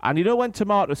Kane. And you know when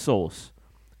tomato sauce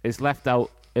is left out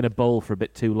in a bowl for a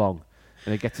bit too long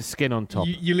and it gets a skin on top?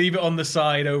 You leave it on the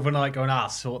side overnight going, I'll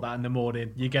sort that in the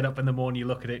morning. You get up in the morning, you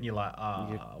look at it and you're like,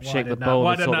 why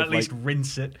didn't I at least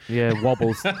rinse it? Yeah,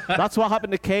 wobbles. That's what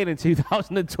happened to Kane in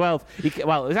 2012. It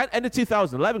was at the end of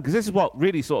 2011, because this is what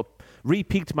really sort of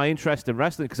re-piqued my interest in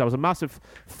wrestling, because I was a massive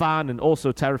fan and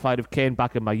also terrified of Kane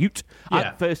back in my youth.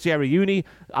 At first year of uni,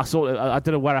 I don't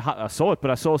know where I saw it,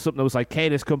 but I saw something that was like,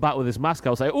 Kane has come back with his mask.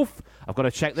 I was like, oof, I've got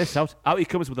to check this out. Out he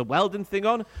comes with a welding thing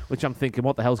on, which I'm thinking,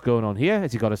 what the hell's going on here?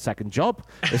 Has he got a second job?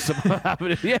 Is something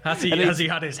happening here? Has he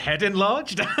had his head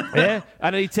enlarged? Yeah,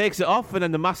 and then he takes it off, and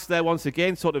then the mask there once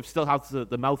again sort of still has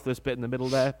the mouth, this bit in the middle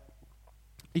there.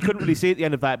 You couldn't really see at the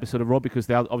end of that episode of Raw because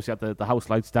they obviously had the house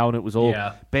lights down. It was all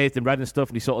bathed in red and stuff,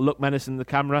 and he sort of looked menacing in the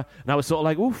camera. And I was sort of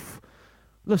like, oof,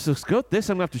 this looks good. I'm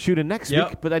going to have to shoot it next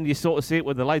week. But then you sort of see it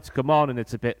when the lights come on, and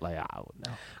it's a bit like, oh,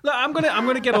 no. Look, I'm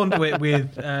gonna get onto it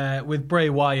with Bray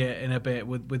Wyatt in a bit,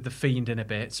 with the Fiend in a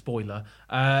bit. Spoiler.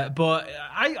 But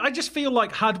I just feel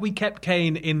like had we kept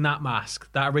Kane in that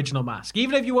mask, that original mask,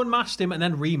 even if you unmasked him and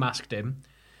then remasked him,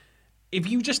 if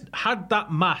you just had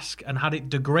that mask and had it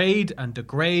degrade and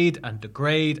degrade and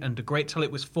degrade and degrade till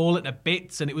it was falling to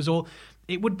bits and it was all,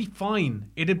 it would be fine.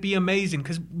 It'd be amazing.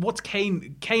 Because what's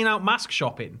Kane? Kane out mask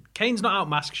shopping. Kane's not out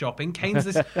mask shopping. Kane's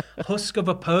this husk of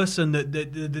a person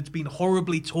that's been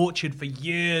horribly tortured for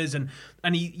years and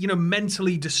he,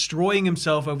 mentally destroying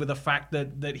himself over the fact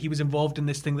that he was involved in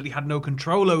this thing that he had no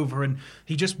control over, and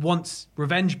he just wants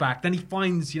revenge back. Then he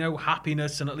finds,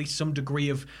 happiness and at least some degree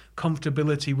of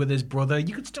comfortability with his brother.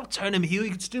 You could still turn him heel.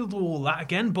 You could still do all that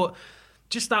again, but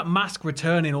just that mask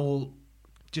returning all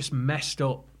just messed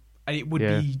up. And it would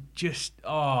be just,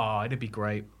 it'd be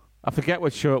great. I forget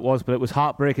what show it was, but it was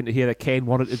heartbreaking to hear that Kane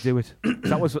wanted to do it.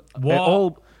 That was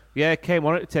what? Kane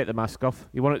wanted to take the mask off.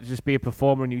 He wanted to just be a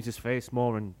performer and use his face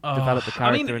more and develop the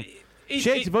character.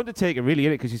 Shades of Undertaker, really,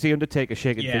 in it, because you see Undertaker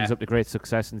shaking things up to great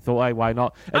success, and thought, why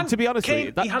not? And to be honest Kane,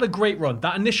 with you, he had a great run.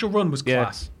 That initial run was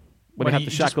class. When he had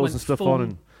the shackles and stuff on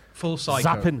and full psycho.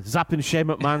 Zapping Shane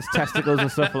McMahon's testicles and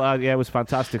stuff like that. Yeah, it was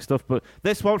fantastic stuff. But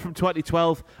this one from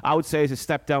 2012, I would say, is a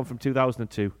step down from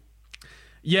 2002.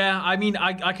 Yeah, I mean,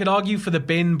 I could argue for the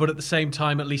bin, but at the same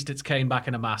time, at least it's Kane back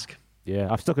in a mask.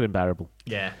 Yeah, I've stuck it in bearable.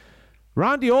 Yeah.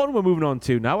 Randy Orton we're moving on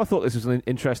to now. I thought this was an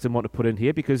interesting one to put in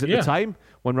here because at the time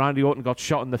when Randy Orton got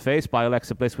shot in the face by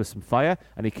Alexa Bliss with some fire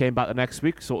and he came back the next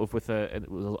week sort of with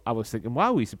I was thinking,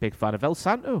 wow, he's a big fan of El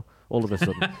Santo all of a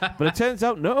sudden. But it turns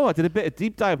out, no, I did a bit of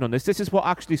deep diving on this. This is what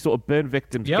actually sort of burn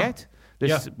victims get.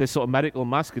 This sort of medical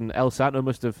mask, and El Santo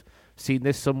must have seen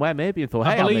this somewhere maybe and thought,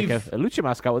 hey, I'll make a lucha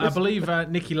mask out of this. I believe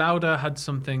Niki Lauda had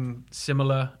something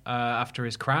similar after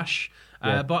his crash.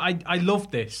 But I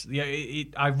loved this. Yeah,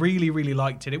 I really, really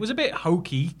liked it. It was a bit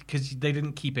hokey because they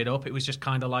didn't keep it up. It was just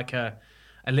kind of like a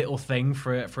little thing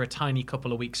for a tiny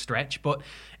couple of weeks stretch. But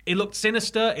it looked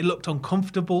sinister, it looked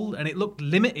uncomfortable, and it looked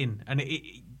limiting. And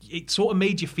it sort of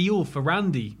made you feel for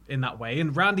Randy in that way.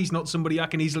 And Randy's not somebody I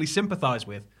can easily sympathise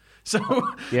with. So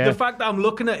the fact that I'm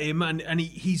looking at him and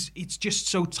it's just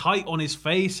so tight on his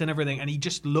face and everything, and he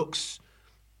just looks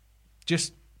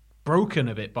just broken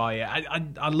a bit by it.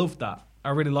 I loved that. I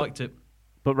really liked it.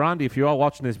 But Randy, if you are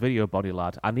watching this video, body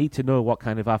lad, I need to know what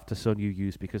kind of aftersun you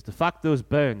use, because the fact those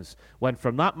burns went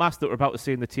from that mask that we're about to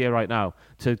see in the tier right now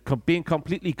to being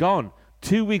completely gone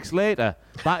 2 weeks later,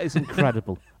 that is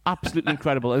incredible. Absolutely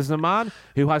incredible. As a man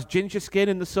who has ginger skin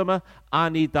in the summer, I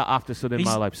need that aftersun in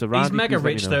my life. So Randy, he's mega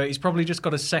rich, though. He's probably just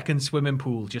got a second swimming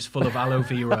pool just full of aloe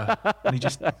vera, and he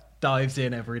just dives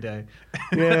in every day.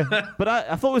 Yeah, but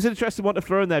I thought it was an interesting one to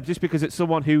throw in there, just because it's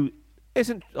someone who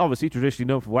isn't obviously traditionally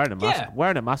known for wearing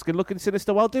a mask and looking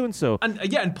sinister while doing so. And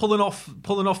and pulling off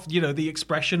the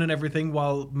expression and everything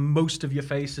while most of your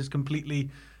face is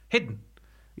completely hidden.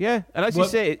 Yeah, and as you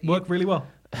say, it worked really well.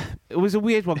 It was a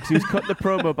weird one because he was cutting the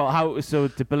promo about how it was so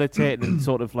debilitating and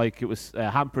sort of like it was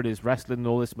hampering his wrestling and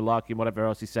all this malarkey and whatever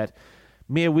else he said.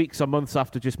 Mere weeks or months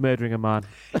after just murdering a man.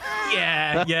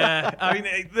 Yeah. I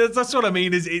mean, that's what I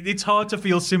mean. Is it's hard to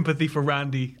feel sympathy for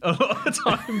Randy a lot of the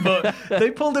time, but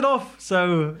they pulled it off.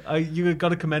 So you got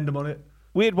to commend them on it.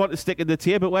 We'd want to stick in the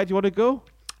tier, but where do you want to go?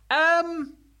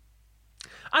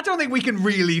 I don't think we can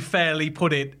really fairly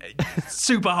put it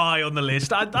super high on the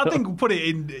list. I think we'll put it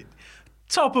in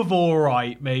top of all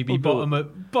right, maybe. Bottom. I'll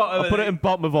put it in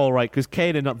bottom of all right because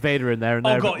Kane and not Vader in there. And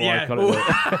oh God,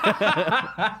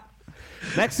 yeah.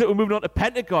 Next up, we're moving on to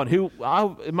Pentagon, who,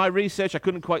 in my research, I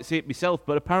couldn't quite see it myself,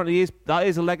 but apparently that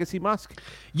is a legacy mask.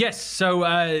 Yes, so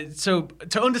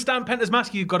to understand Penta's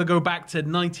mask, you've got to go back to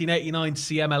 1989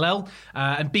 CMLL,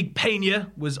 and Big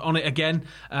Pena was on it again,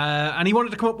 and he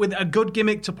wanted to come up with a good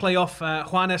gimmick to play off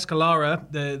Juan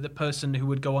Escalara, the person who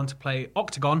would go on to play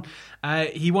Octagon.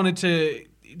 He wanted to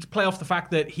play off the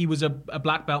fact that he was a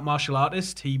black belt martial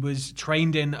artist. He was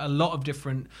trained in a lot of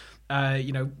different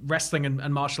wrestling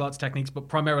and martial arts techniques, but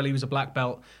primarily he was a black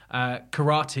belt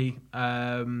karate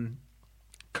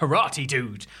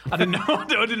dude. I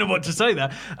didn't know what to say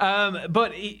there.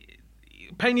 But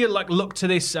Pena looked to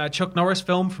this Chuck Norris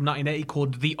film from 1980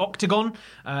 called The Octagon,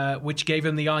 which gave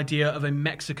him the idea of a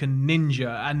Mexican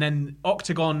ninja, and then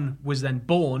Octagon was then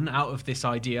born out of this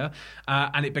idea,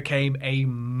 and it became a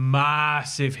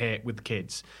massive hit with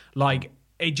kids.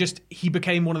 He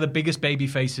became one of the biggest baby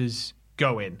faces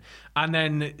going. And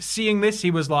then seeing this,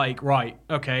 he was like, right,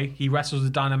 okay, he wrestles a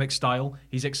dynamic style.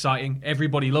 He's exciting.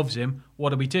 Everybody loves him.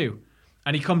 What do we do?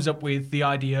 And he comes up with the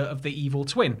idea of the evil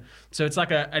twin. So it's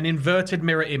like an inverted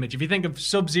mirror image. If you think of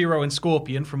Sub-Zero and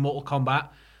Scorpion from Mortal Kombat,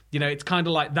 it's kind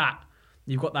of like that.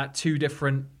 You've got that two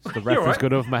different... The reference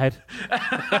got over my head.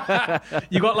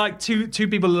 You've got like two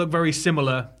people that look very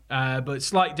similar, but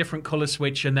slight different color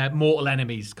switch, and they're mortal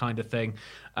enemies kind of thing.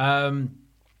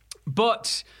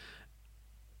 But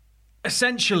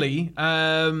essentially,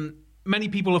 many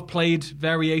people have played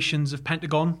variations of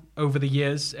Pentagon over the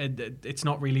years. It's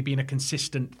not really been a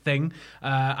consistent thing.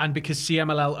 And because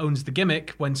CMLL owns the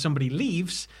gimmick, when somebody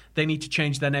leaves, they need to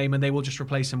change their name and they will just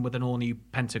replace them with an all-new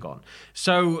Pentagon.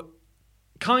 So...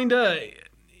 kind of,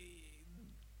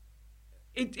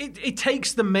 it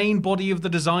takes the main body of the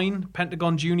design,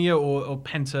 Pentagon Jr. or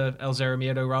Penta El Zero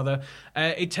Miedo, rather.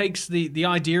 It takes the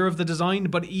idea of the design,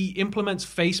 but he implements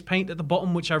face paint at the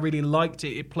bottom, which I really liked.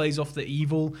 It plays off the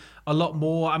evil a lot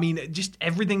more. I mean, just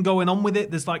everything going on with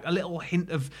it. There's like a little hint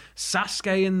of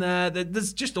Sasuke in there.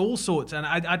 There's just all sorts, and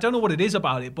I don't know what it is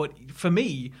about it, but for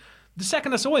me, the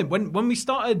second I saw him, when we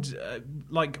started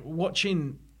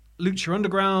watching Lucha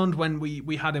Underground, when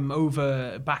we had him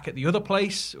over back at the other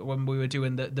place, when we were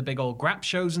doing the big old grap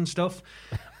shows and stuff,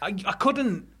 I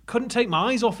couldn't take my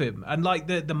eyes off him. And like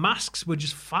the masks were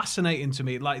just fascinating to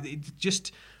me. Like, it's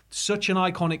just such an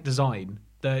iconic design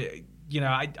that,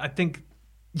 I think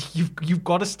you've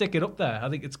got to stick it up there. I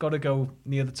think it's got to go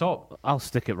near the top. I'll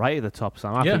stick it right at the top,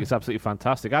 Sam. I think it's absolutely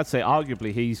fantastic. I'd say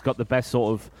arguably he's got the best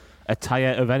sort of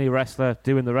attire of any wrestler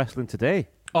doing the wrestling today.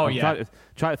 Oh, I'm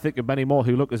trying to think of many more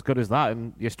who look as good as that,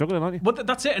 and you're struggling, aren't you? But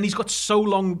that's it, and he's got so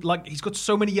long, he's got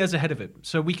so many years ahead of him.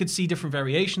 So we could see different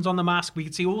variations on the mask, we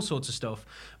could see all sorts of stuff.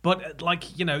 But,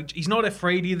 he's not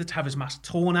afraid either to have his mask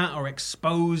torn out or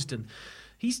exposed, and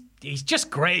he's just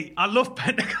great. I love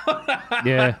Pentagon.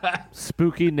 Yeah,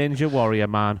 spooky ninja warrior,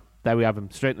 man. There we have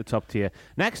him, straight in the top tier.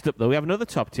 Next up, though, we have another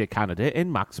top-tier candidate in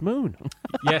Max Moon.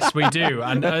 Yes, we do.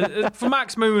 And for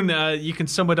Max Moon, you can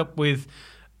sum it up with...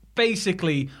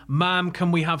 basically, ma'am,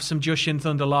 can we have some Jushin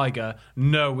Thunder Liger?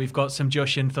 No, we've got some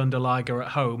Jushin Thunder Liger at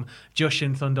home.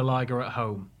 Jushin Thunder Liger at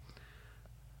home.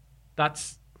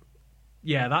 That's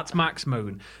Max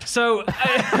Moon. So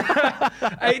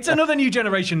it's another new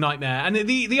generation nightmare. And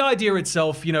the idea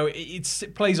itself,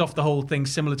 it plays off the whole thing,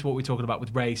 similar to what we're talking about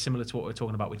with Ray, similar to what we're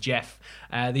talking about with Jeff.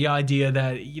 The idea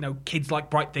that, kids like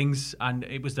bright things, and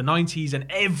it was the 90s, and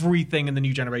everything in the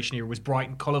new generation era was bright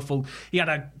and colourful. He had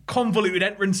a convoluted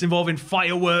entrance involving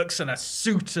fireworks and a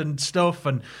suit and stuff,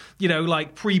 and,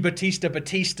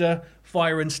 pre-Batista,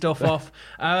 firing stuff off.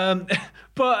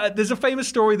 But there's a famous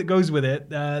story that goes with it,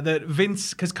 that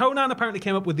Vince, because Conan apparently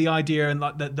came up with the idea and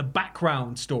the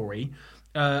background story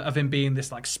of him being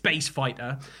this space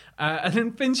fighter, and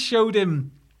then Vince showed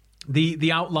him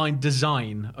the outline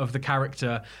design of the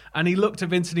character, and he looked at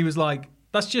Vince and he was like,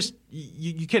 "That's just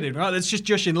you kidding, right? That's just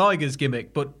Jushin Liger's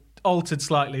gimmick, but altered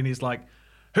slightly." And he's like,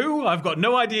 "Who? I've got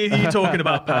no idea who you're talking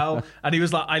about, pal." And he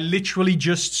was like, "I literally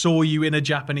just saw you in a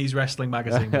Japanese wrestling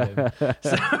magazine with him."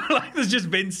 So there's just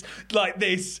Vince like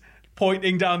this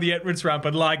pointing down the entrance ramp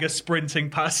and Liger sprinting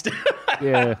past him.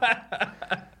 Yeah.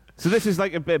 So this is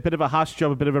like a bit of a hash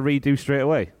job, a bit of a redo straight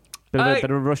away? Bit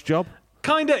of a rush job?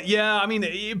 Kind of, yeah. I mean,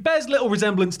 it bears little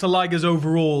resemblance to Liger's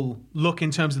overall look in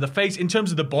terms of the face. In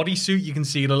terms of the bodysuit, you can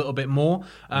see it a little bit more.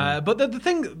 But the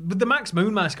thing with the Max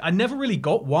Moon mask, I never really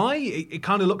got why. It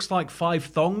kind of looks like 5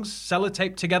 thongs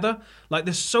sellotaped together. Like,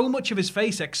 there's so much of his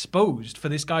face exposed for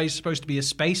this guy who's supposed to be a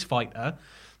space fighter.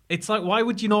 It's like, why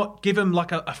would you not give him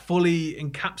like a fully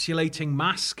encapsulating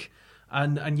mask?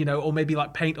 And or maybe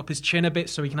paint up his chin a bit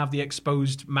so he can have the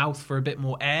exposed mouth for a bit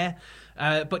more air.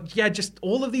 But yeah, just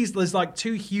all of these, there's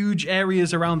 2 huge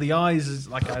areas around the eyes.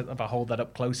 If I hold that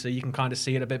up closer, you can kind of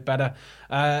see it a bit better.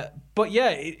 But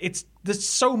yeah, there's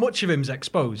so much of him's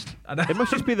exposed. It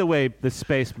must just be the way the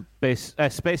space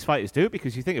fighters do it,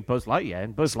 because you think of Buzz Lightyear,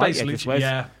 and Buzz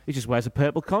Lightyear just wears a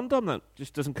purple condom that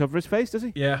just doesn't cover his face, does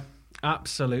he? Yeah.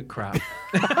 Absolute crap.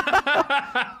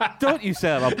 Don't you say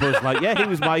that about Buzz Lightyear. He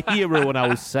was my hero when I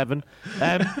was 7.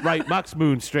 Right, Max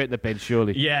Moon, straight in the bin,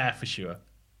 surely. Yeah, for sure.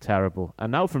 Terrible.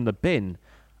 And now from the bin,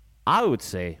 I would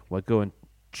say we're going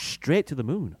straight to the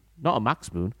moon. Not a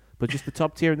Max Moon, but just the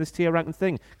top tier in this tier ranking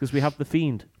thing, because we have the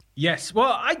Fiend. Yes,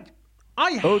 well, I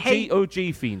hate...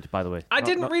 OG Fiend, by the way. I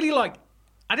didn't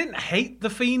hate the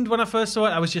Fiend when I first saw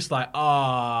it. I was just like,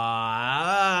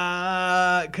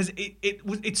 because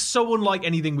it's so unlike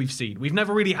anything we've seen. We've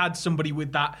never really had somebody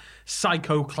with that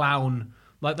psycho clown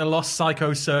like the Lost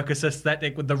Psycho Circus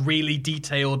aesthetic with the really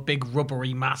detailed, big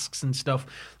rubbery masks and stuff.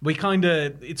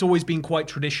 It's always been quite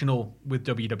traditional with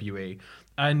WWE.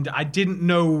 And I didn't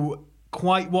know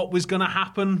quite what was going to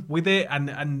happen with it.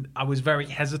 And I was very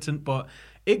hesitant, but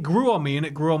it grew on me, and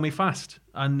it grew on me fast.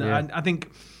 And I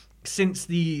think since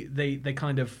they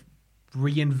kind of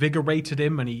reinvigorated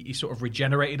him and he sort of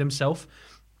regenerated himself,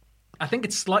 I think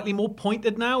it's slightly more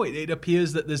pointed now. It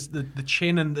appears that there's the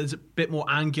chin and there's a bit more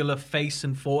angular face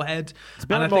and forehead. It's a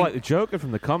bit more like the Joker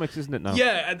from the comics, isn't it now?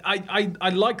 Yeah, I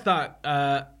like that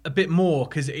a bit more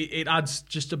because it adds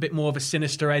just a bit more of a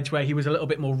sinister edge where he was a little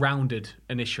bit more rounded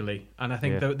initially. And I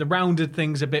think the rounded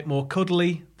thing's a bit more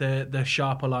cuddly. The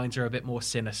sharper lines are a bit more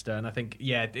sinister. And I think,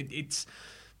 it's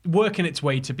working its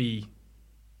way to be,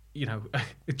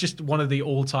 it's just one of the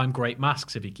all-time great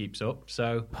masks if he keeps up.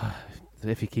 So...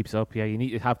 If he keeps up, you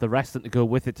need to have the wrestling to go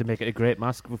with it to make it a great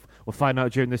mask. We'll find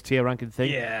out during this tier ranking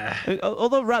thing. Yeah.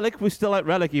 Although Relic, we still like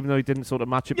Relic, even though he didn't sort of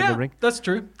match up in the ring. That's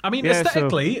true. I mean,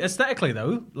 aesthetically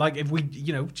though, like if we,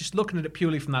 just looking at it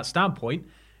purely from that standpoint,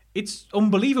 it's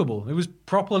unbelievable. It was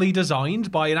properly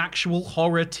designed by an actual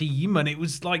horror team, and it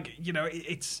was like,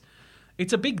 it's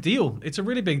a big deal. It's a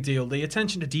really big deal. The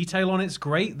attention to detail on it's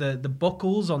great. The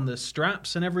buckles on the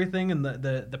straps and everything, and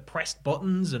the pressed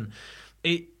buttons, and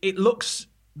it looks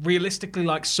realistically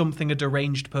like something a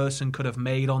deranged person could have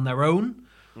made on their own.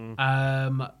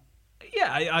 I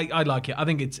like it. I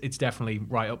think it's definitely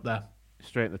right up there.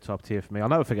 Straight in the top tier for me. I'll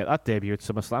never forget that debut at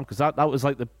SummerSlam, because that was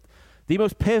like the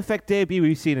most perfect debut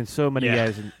we've seen in so many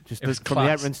years, and just from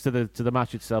the entrance to the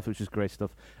match itself, which is great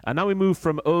stuff. And now we move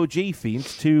from OG Fiend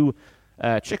to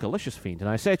Chickalicious Fiend, and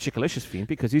I say Chickalicious Fiend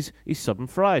because he's sub and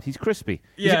fried. He's crispy.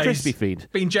 He's a crispy Fiend.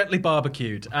 Been gently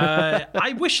barbecued.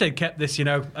 I wish they'd kept this.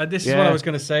 This is what I was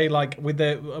going to say. Like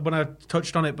when I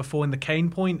touched on it before in the Kane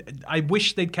point, I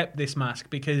wish they'd kept this mask,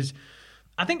 because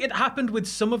I think it happened with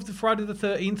some of the Friday the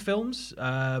 13th films,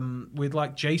 with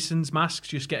like Jason's masks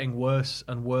just getting worse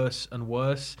and worse and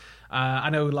worse.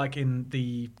 I know, like in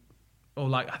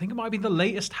I think it might be the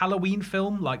latest Halloween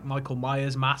film, like Michael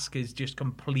Myers' mask is just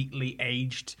completely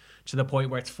aged to the point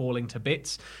where it's falling to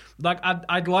bits. Like,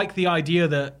 I'd like the idea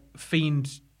that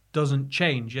Fiend doesn't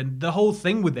change. And the whole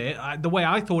thing with it, the way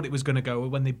I thought it was going to go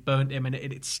when they burnt him and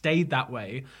it stayed that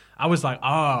way, I was like,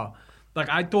 like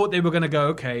I thought they were going to go,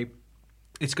 okay,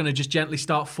 it's going to just gently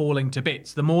start falling to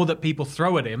bits. The more that people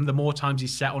throw at him, the more times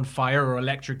he's set on fire or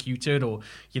electrocuted, or,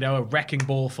 a wrecking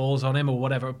ball falls on him, or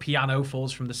whatever, a piano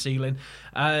falls from the ceiling.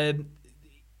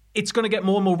 It's going to get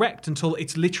more and more wrecked until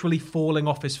it's literally falling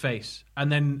off his face.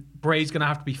 And then Bray's going to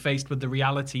have to be faced with the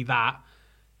reality that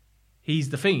he's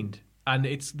the Fiend. And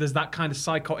there's that kind of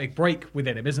psychotic break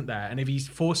within him, isn't there? And if he's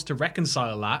forced to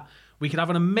reconcile that, we could have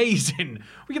an amazing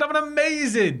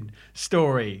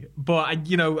story. But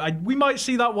we might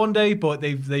see that one day. But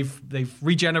they've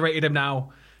regenerated him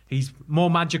now. He's more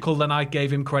magical than I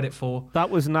gave him credit for. That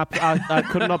was I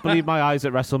could not believe my eyes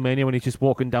at WrestleMania when he's just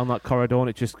walking down that corridor and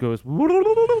it just goes.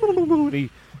 And he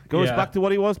goes back to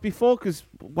what he was before. Because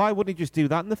why wouldn't he just do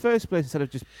that in the first place instead of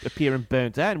just appearing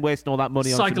burnt out and wasting all that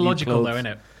money on psychological, though, isn't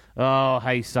it? Oh,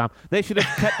 hey, Sam. They should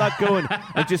have kept that going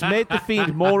and just made the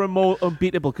Fiend more and more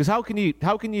unbeatable. Because how can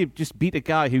you just beat a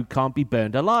guy who can't be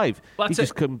burned alive? Well, he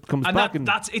just comes back.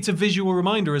 It's a visual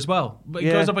reminder as well. But he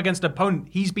goes up against an opponent.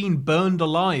 He's been burned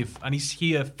alive, and he's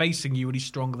here facing you, and he's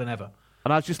stronger than ever.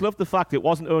 And I just love the fact it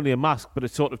wasn't only a mask, but it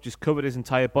sort of just covered his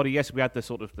entire body. Yes, we had the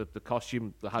sort of the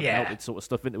costume that had melted sort of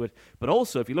stuff into it. But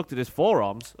also, if you looked at his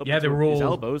forearms, up they were all his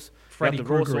elbows, Freddy the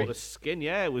raw sort of skin.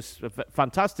 Yeah, it was a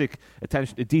fantastic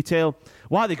attention to detail.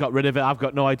 Why they got rid of it, I've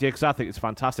got no idea, because I think it's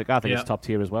fantastic. I think it's top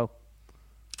tier as well.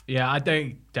 Yeah, I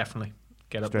think definitely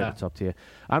get up there. Straight to the top tier.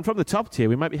 And from the top tier,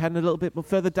 we might be heading a little bit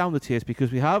further down the tiers,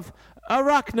 because we have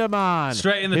Arachnaman.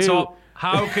 Straight in the top.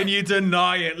 How can you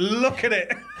deny it? Look at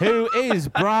it. Who is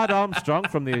Brad Armstrong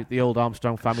from the old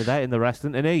Armstrong family there in the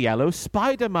wrestling in a yellow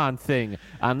Spider-Man thing.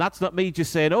 And that's not me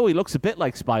just saying, he looks a bit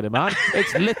like Spider-Man.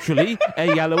 It's literally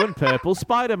a yellow and purple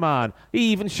Spider-Man.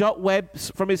 He even shot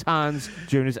webs from his hands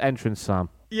during his entrance, Sam.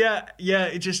 Yeah,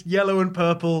 it's just yellow and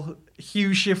purple,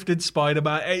 hue-shifted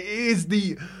Spider-Man.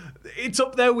 It's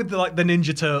up there with the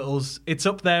Ninja Turtles. It's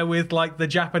up there with like the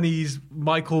Japanese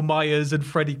Michael Myers and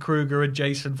Freddy Krueger and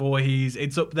Jason Voorhees.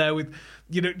 It's up there with,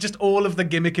 just all of the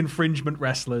gimmick infringement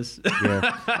wrestlers.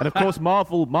 Yeah. And of course,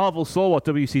 Marvel saw what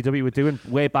WCW were doing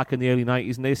way back in the early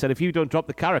 90s, and they said, if you don't drop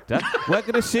the character, we're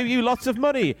going to sue you lots of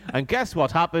money. And guess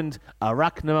what happened?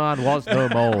 Arachnaman was no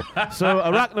more. So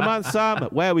Arachnaman, Sam,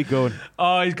 where are we going?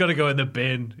 Oh, he's got to go in the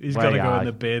bin. He's got to go in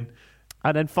the bin.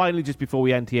 And then finally, just before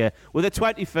we end here, with a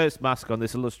 21st mask on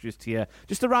this illustrious tier,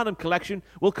 just a random collection.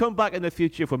 We'll come back in the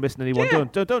future if we're missing anyone.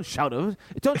 Yeah. Don't shout at us.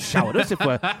 Don't shout at us if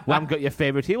we haven't got your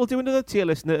favourite here. We'll do another tier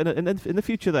list in the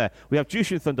future there. We have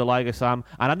Jushin Thunder Liger, Sam,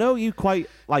 and I know you quite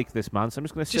like this man, so I'm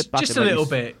just going to sit back just and a little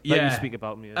bit. Let you speak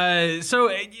about him. Yeah. So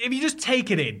if you just take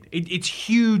it in, it's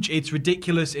huge, it's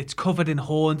ridiculous, it's covered in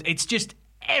horns, it's just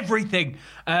everything.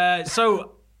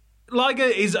 So Liger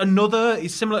is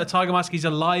similar to Tiger Mask. He's a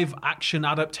live action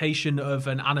adaptation of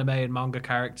an anime and manga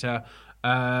character.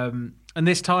 And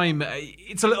this time,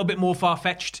 it's a little bit more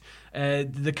far-fetched.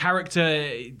 The character,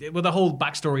 the whole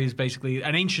backstory is basically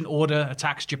an ancient order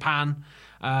attacks Japan,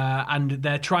 and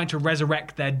they're trying to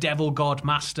resurrect their devil god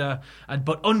master.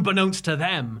 But unbeknownst to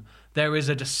them, there is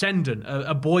a descendant.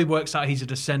 A boy works out he's a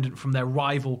descendant from their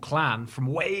rival clan from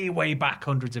way, way back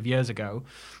hundreds of years ago.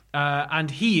 And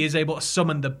he is able to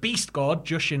summon the beast god,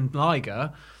 Jushin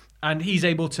Liger, and he's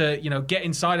able to, get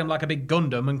inside him like a big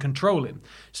Gundam and control him.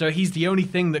 So he's the only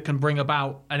thing that can bring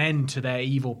about an end to their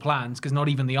evil plans, because not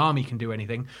even the army can do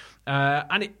anything.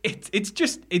 And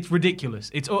it's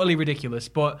ridiculous. It's utterly ridiculous,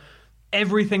 but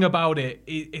everything about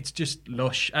it's just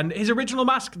lush. And his original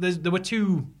mask, there were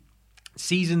 2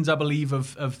 seasons, I believe,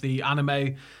 of the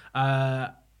anime,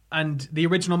 and the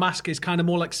original mask is kind of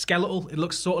more like skeletal. It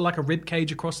looks sort of like a rib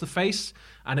cage across the face,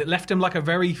 and it left him like a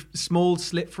very small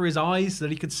slit for his eyes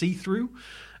that he could see through.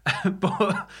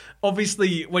 But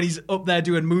obviously, when he's up there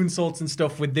doing moonsaults and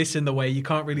stuff with this in the way, you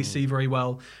can't really see very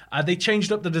well. They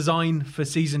changed up the design for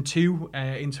season 2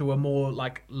 into a more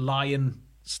like lion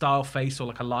style face, or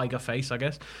like a Liger face, I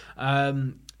guess.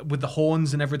 With the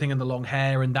horns and everything and the long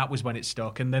hair, and that was when it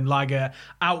stuck. And then Liger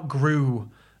outgrew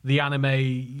the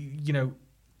anime,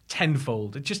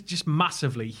 tenfold. It just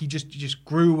massively. He just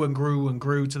grew and grew and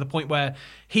grew to the point where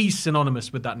he's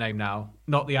synonymous with that name now.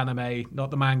 Not the anime,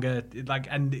 not the manga.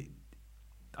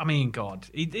 God,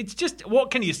 it's just,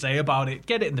 what can you say about it?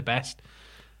 Get it in the best.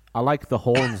 I like the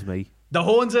horns, me. The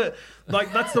horns are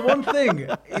that's the one thing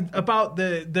about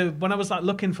the when I was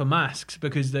looking for masks,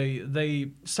 because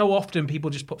they so often people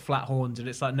just put flat horns, and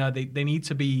it's no, they need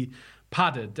to be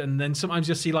padded, and then sometimes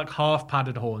you'll see half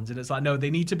padded horns, and it's no, they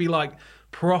need to be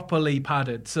properly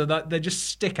padded so that they just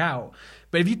stick out.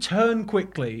 But if you turn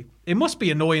quickly, it must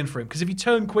be annoying for him, because if you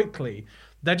turn quickly,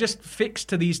 they're just fixed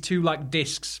to these 2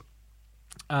 discs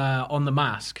on the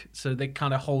mask, so they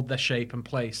kind of hold their shape and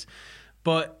place.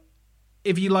 But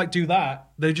if you do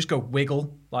that, they just go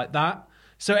wiggle like that.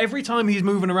 So every time he's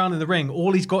moving around in the ring,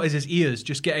 all he's got is his ears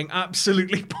just getting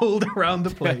absolutely pulled around the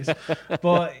place.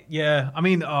 But yeah,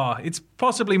 it's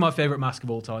possibly my favorite mask of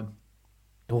all time.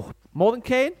 Oh, more than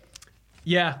Kane?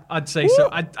 Yeah, I'd say so.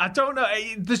 I don't know.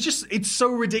 It's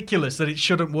so ridiculous that it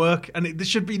shouldn't work, and there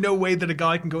should be no way that a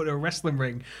guy can go to a wrestling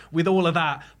ring with all of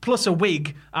that, plus a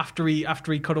wig after he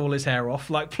cut all his hair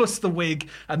off, plus the wig,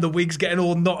 and the wig's getting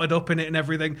all knotted up in it and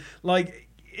everything.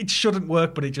 It shouldn't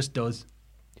work, but it just does.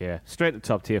 Yeah, straight to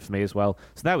top tier for me as well.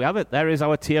 So there we have it. There is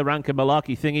our tier ranking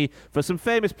malarkey thingy for some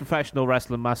famous professional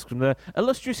wrestling masks from the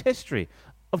illustrious history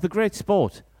of the great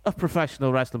sport of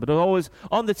professional wrestling. But always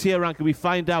on the tier ranking, we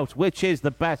find out which is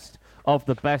the best of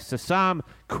the best. So Sam,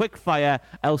 quickfire,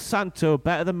 El Santo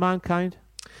better than Mankind?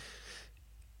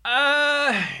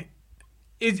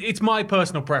 It's my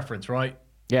personal preference, right?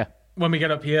 Yeah. When we get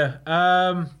up here.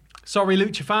 Sorry,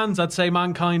 Lucha fans, I'd say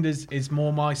Mankind is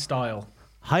more my style.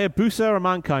 Hayabusa or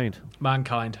Mankind?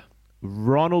 Mankind.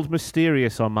 Ronald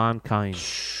Mysterious or Mankind?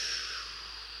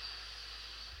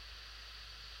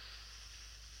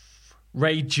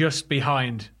 Ray just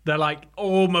behind. They're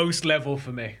almost level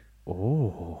for me.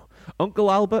 Oh. Uncle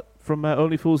Albert from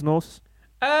Only Fools and Horses?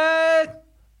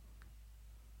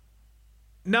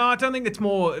 No, I don't think it's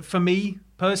more for me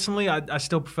personally. I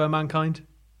still prefer Mankind.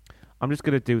 I'm just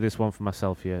going to do this one for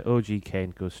myself here. OG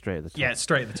Kane goes straight at the top. Yeah,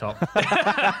 straight at the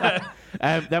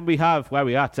top. Then we have, where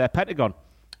we at? Pentagon.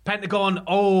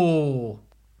 Pentagon,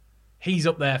 he's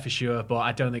up there for sure, but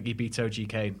I don't think he beats OG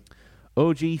Kane.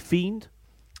 OG Fiend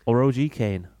or OG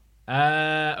Kane?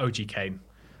 OG Kane.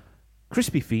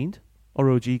 Crispy Fiend or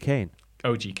OG Kane?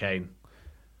 OG Kane.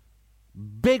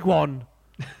 Big one.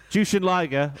 Jushin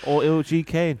Liger or OG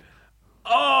Kane?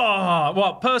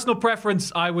 Personal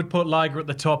preference, I would put Liger at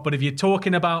the top, but if you're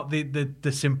talking about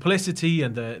the simplicity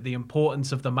and the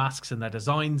importance of the masks and their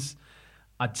designs,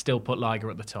 I'd still put Liger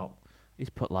at the top. He's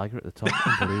put Liger at the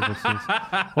top. Unbelievable.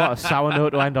 What a sour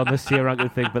note to end on this tier ranking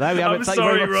thing. But there we have it. I'm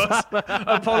sorry, Ross.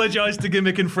 Apologise to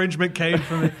gimmick infringement Kane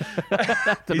for me.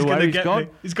 He's going to get me.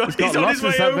 He's on his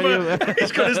way over.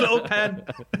 He's got his little pen.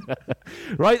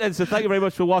 Right then, so thank you very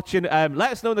much for watching. Let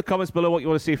us know in the comments below what you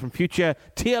want to see from future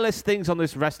tier list things on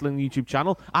this wrestling YouTube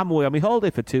channel. I'm away on my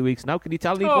holiday for 2 weeks now. Can you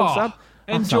tell anyone, Sam?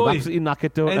 Enjoy. I'm absolutely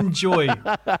knackered, don't I?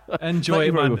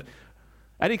 Enjoy, man.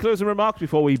 Any closing remarks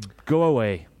before we go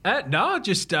away? No,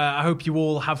 just I hope you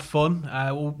all have fun.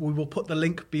 We will put the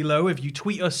link below if you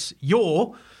tweet us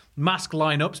your mask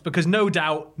lineups, because no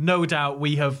doubt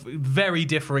we have very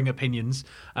differing opinions.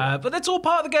 But that's all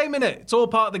part of the game, innit? It's all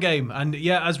part of the game. And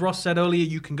yeah, as Ross said earlier,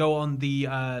 you can go on the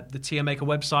Tier Maker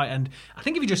website, and I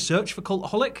think if you just search for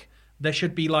Cultaholic, there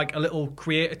should be like a little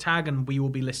creator tag, and we will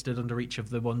be listed under each of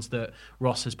the ones that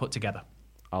Ross has put together.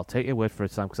 I'll take your word for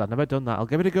it, Sam, because I've never done that. I'll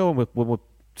give it a go, and we'll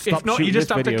stop. If not, you just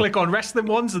have to click on wrestling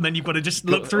ones, and then you've got to just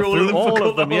look through all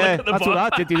of them. Yeah, that's what I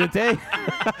did the other day.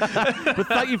 But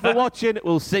thank you for watching.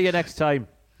 We'll see you next time.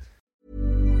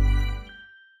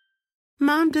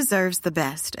 Mom deserves the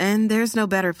best, and there's no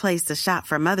better place to shop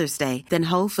for Mother's Day than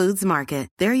Whole Foods Market.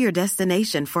 They're your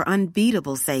destination for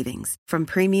unbeatable savings, from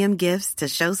premium gifts to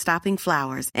show-stopping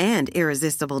flowers and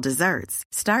irresistible desserts.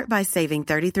 Start by saving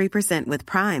 33% with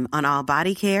Prime on all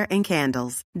body care and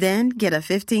candles. Then get a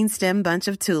 15-stem bunch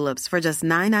of tulips for just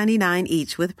 $9.99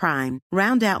 each with Prime.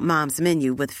 Round out Mom's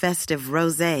menu with festive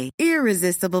rosé,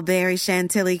 irresistible berry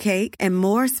chantilly cake, and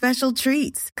more special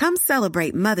treats. Come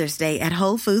celebrate Mother's Day at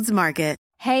Whole Foods Market.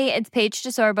 Hey, it's Paige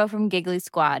DeSorbo from Giggly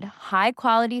Squad. High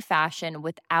quality fashion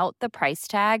without the price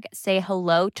tag. Say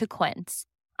hello to Quince.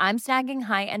 I'm snagging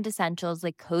high-end essentials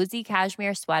like cozy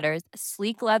cashmere sweaters,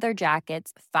 sleek leather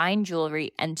jackets, fine jewelry,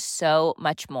 and so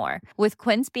much more. With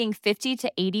Quince being 50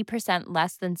 to 80%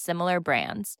 less than similar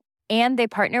brands. And they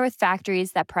partner with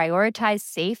factories that prioritize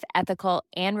safe, ethical,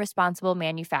 and responsible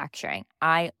manufacturing.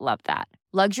 I love that.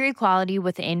 Luxury quality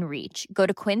within reach. Go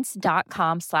to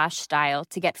quince.com/style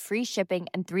to get free shipping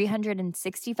and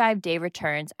 365-day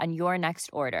returns on your next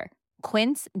order.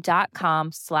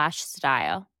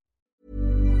 Quince.com/style.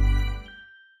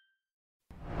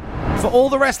 For all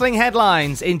the wrestling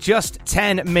headlines in just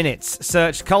 10 minutes,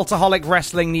 search Cultaholic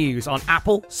Wrestling News on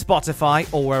Apple, Spotify,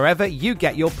 or wherever you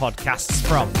get your podcasts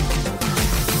from.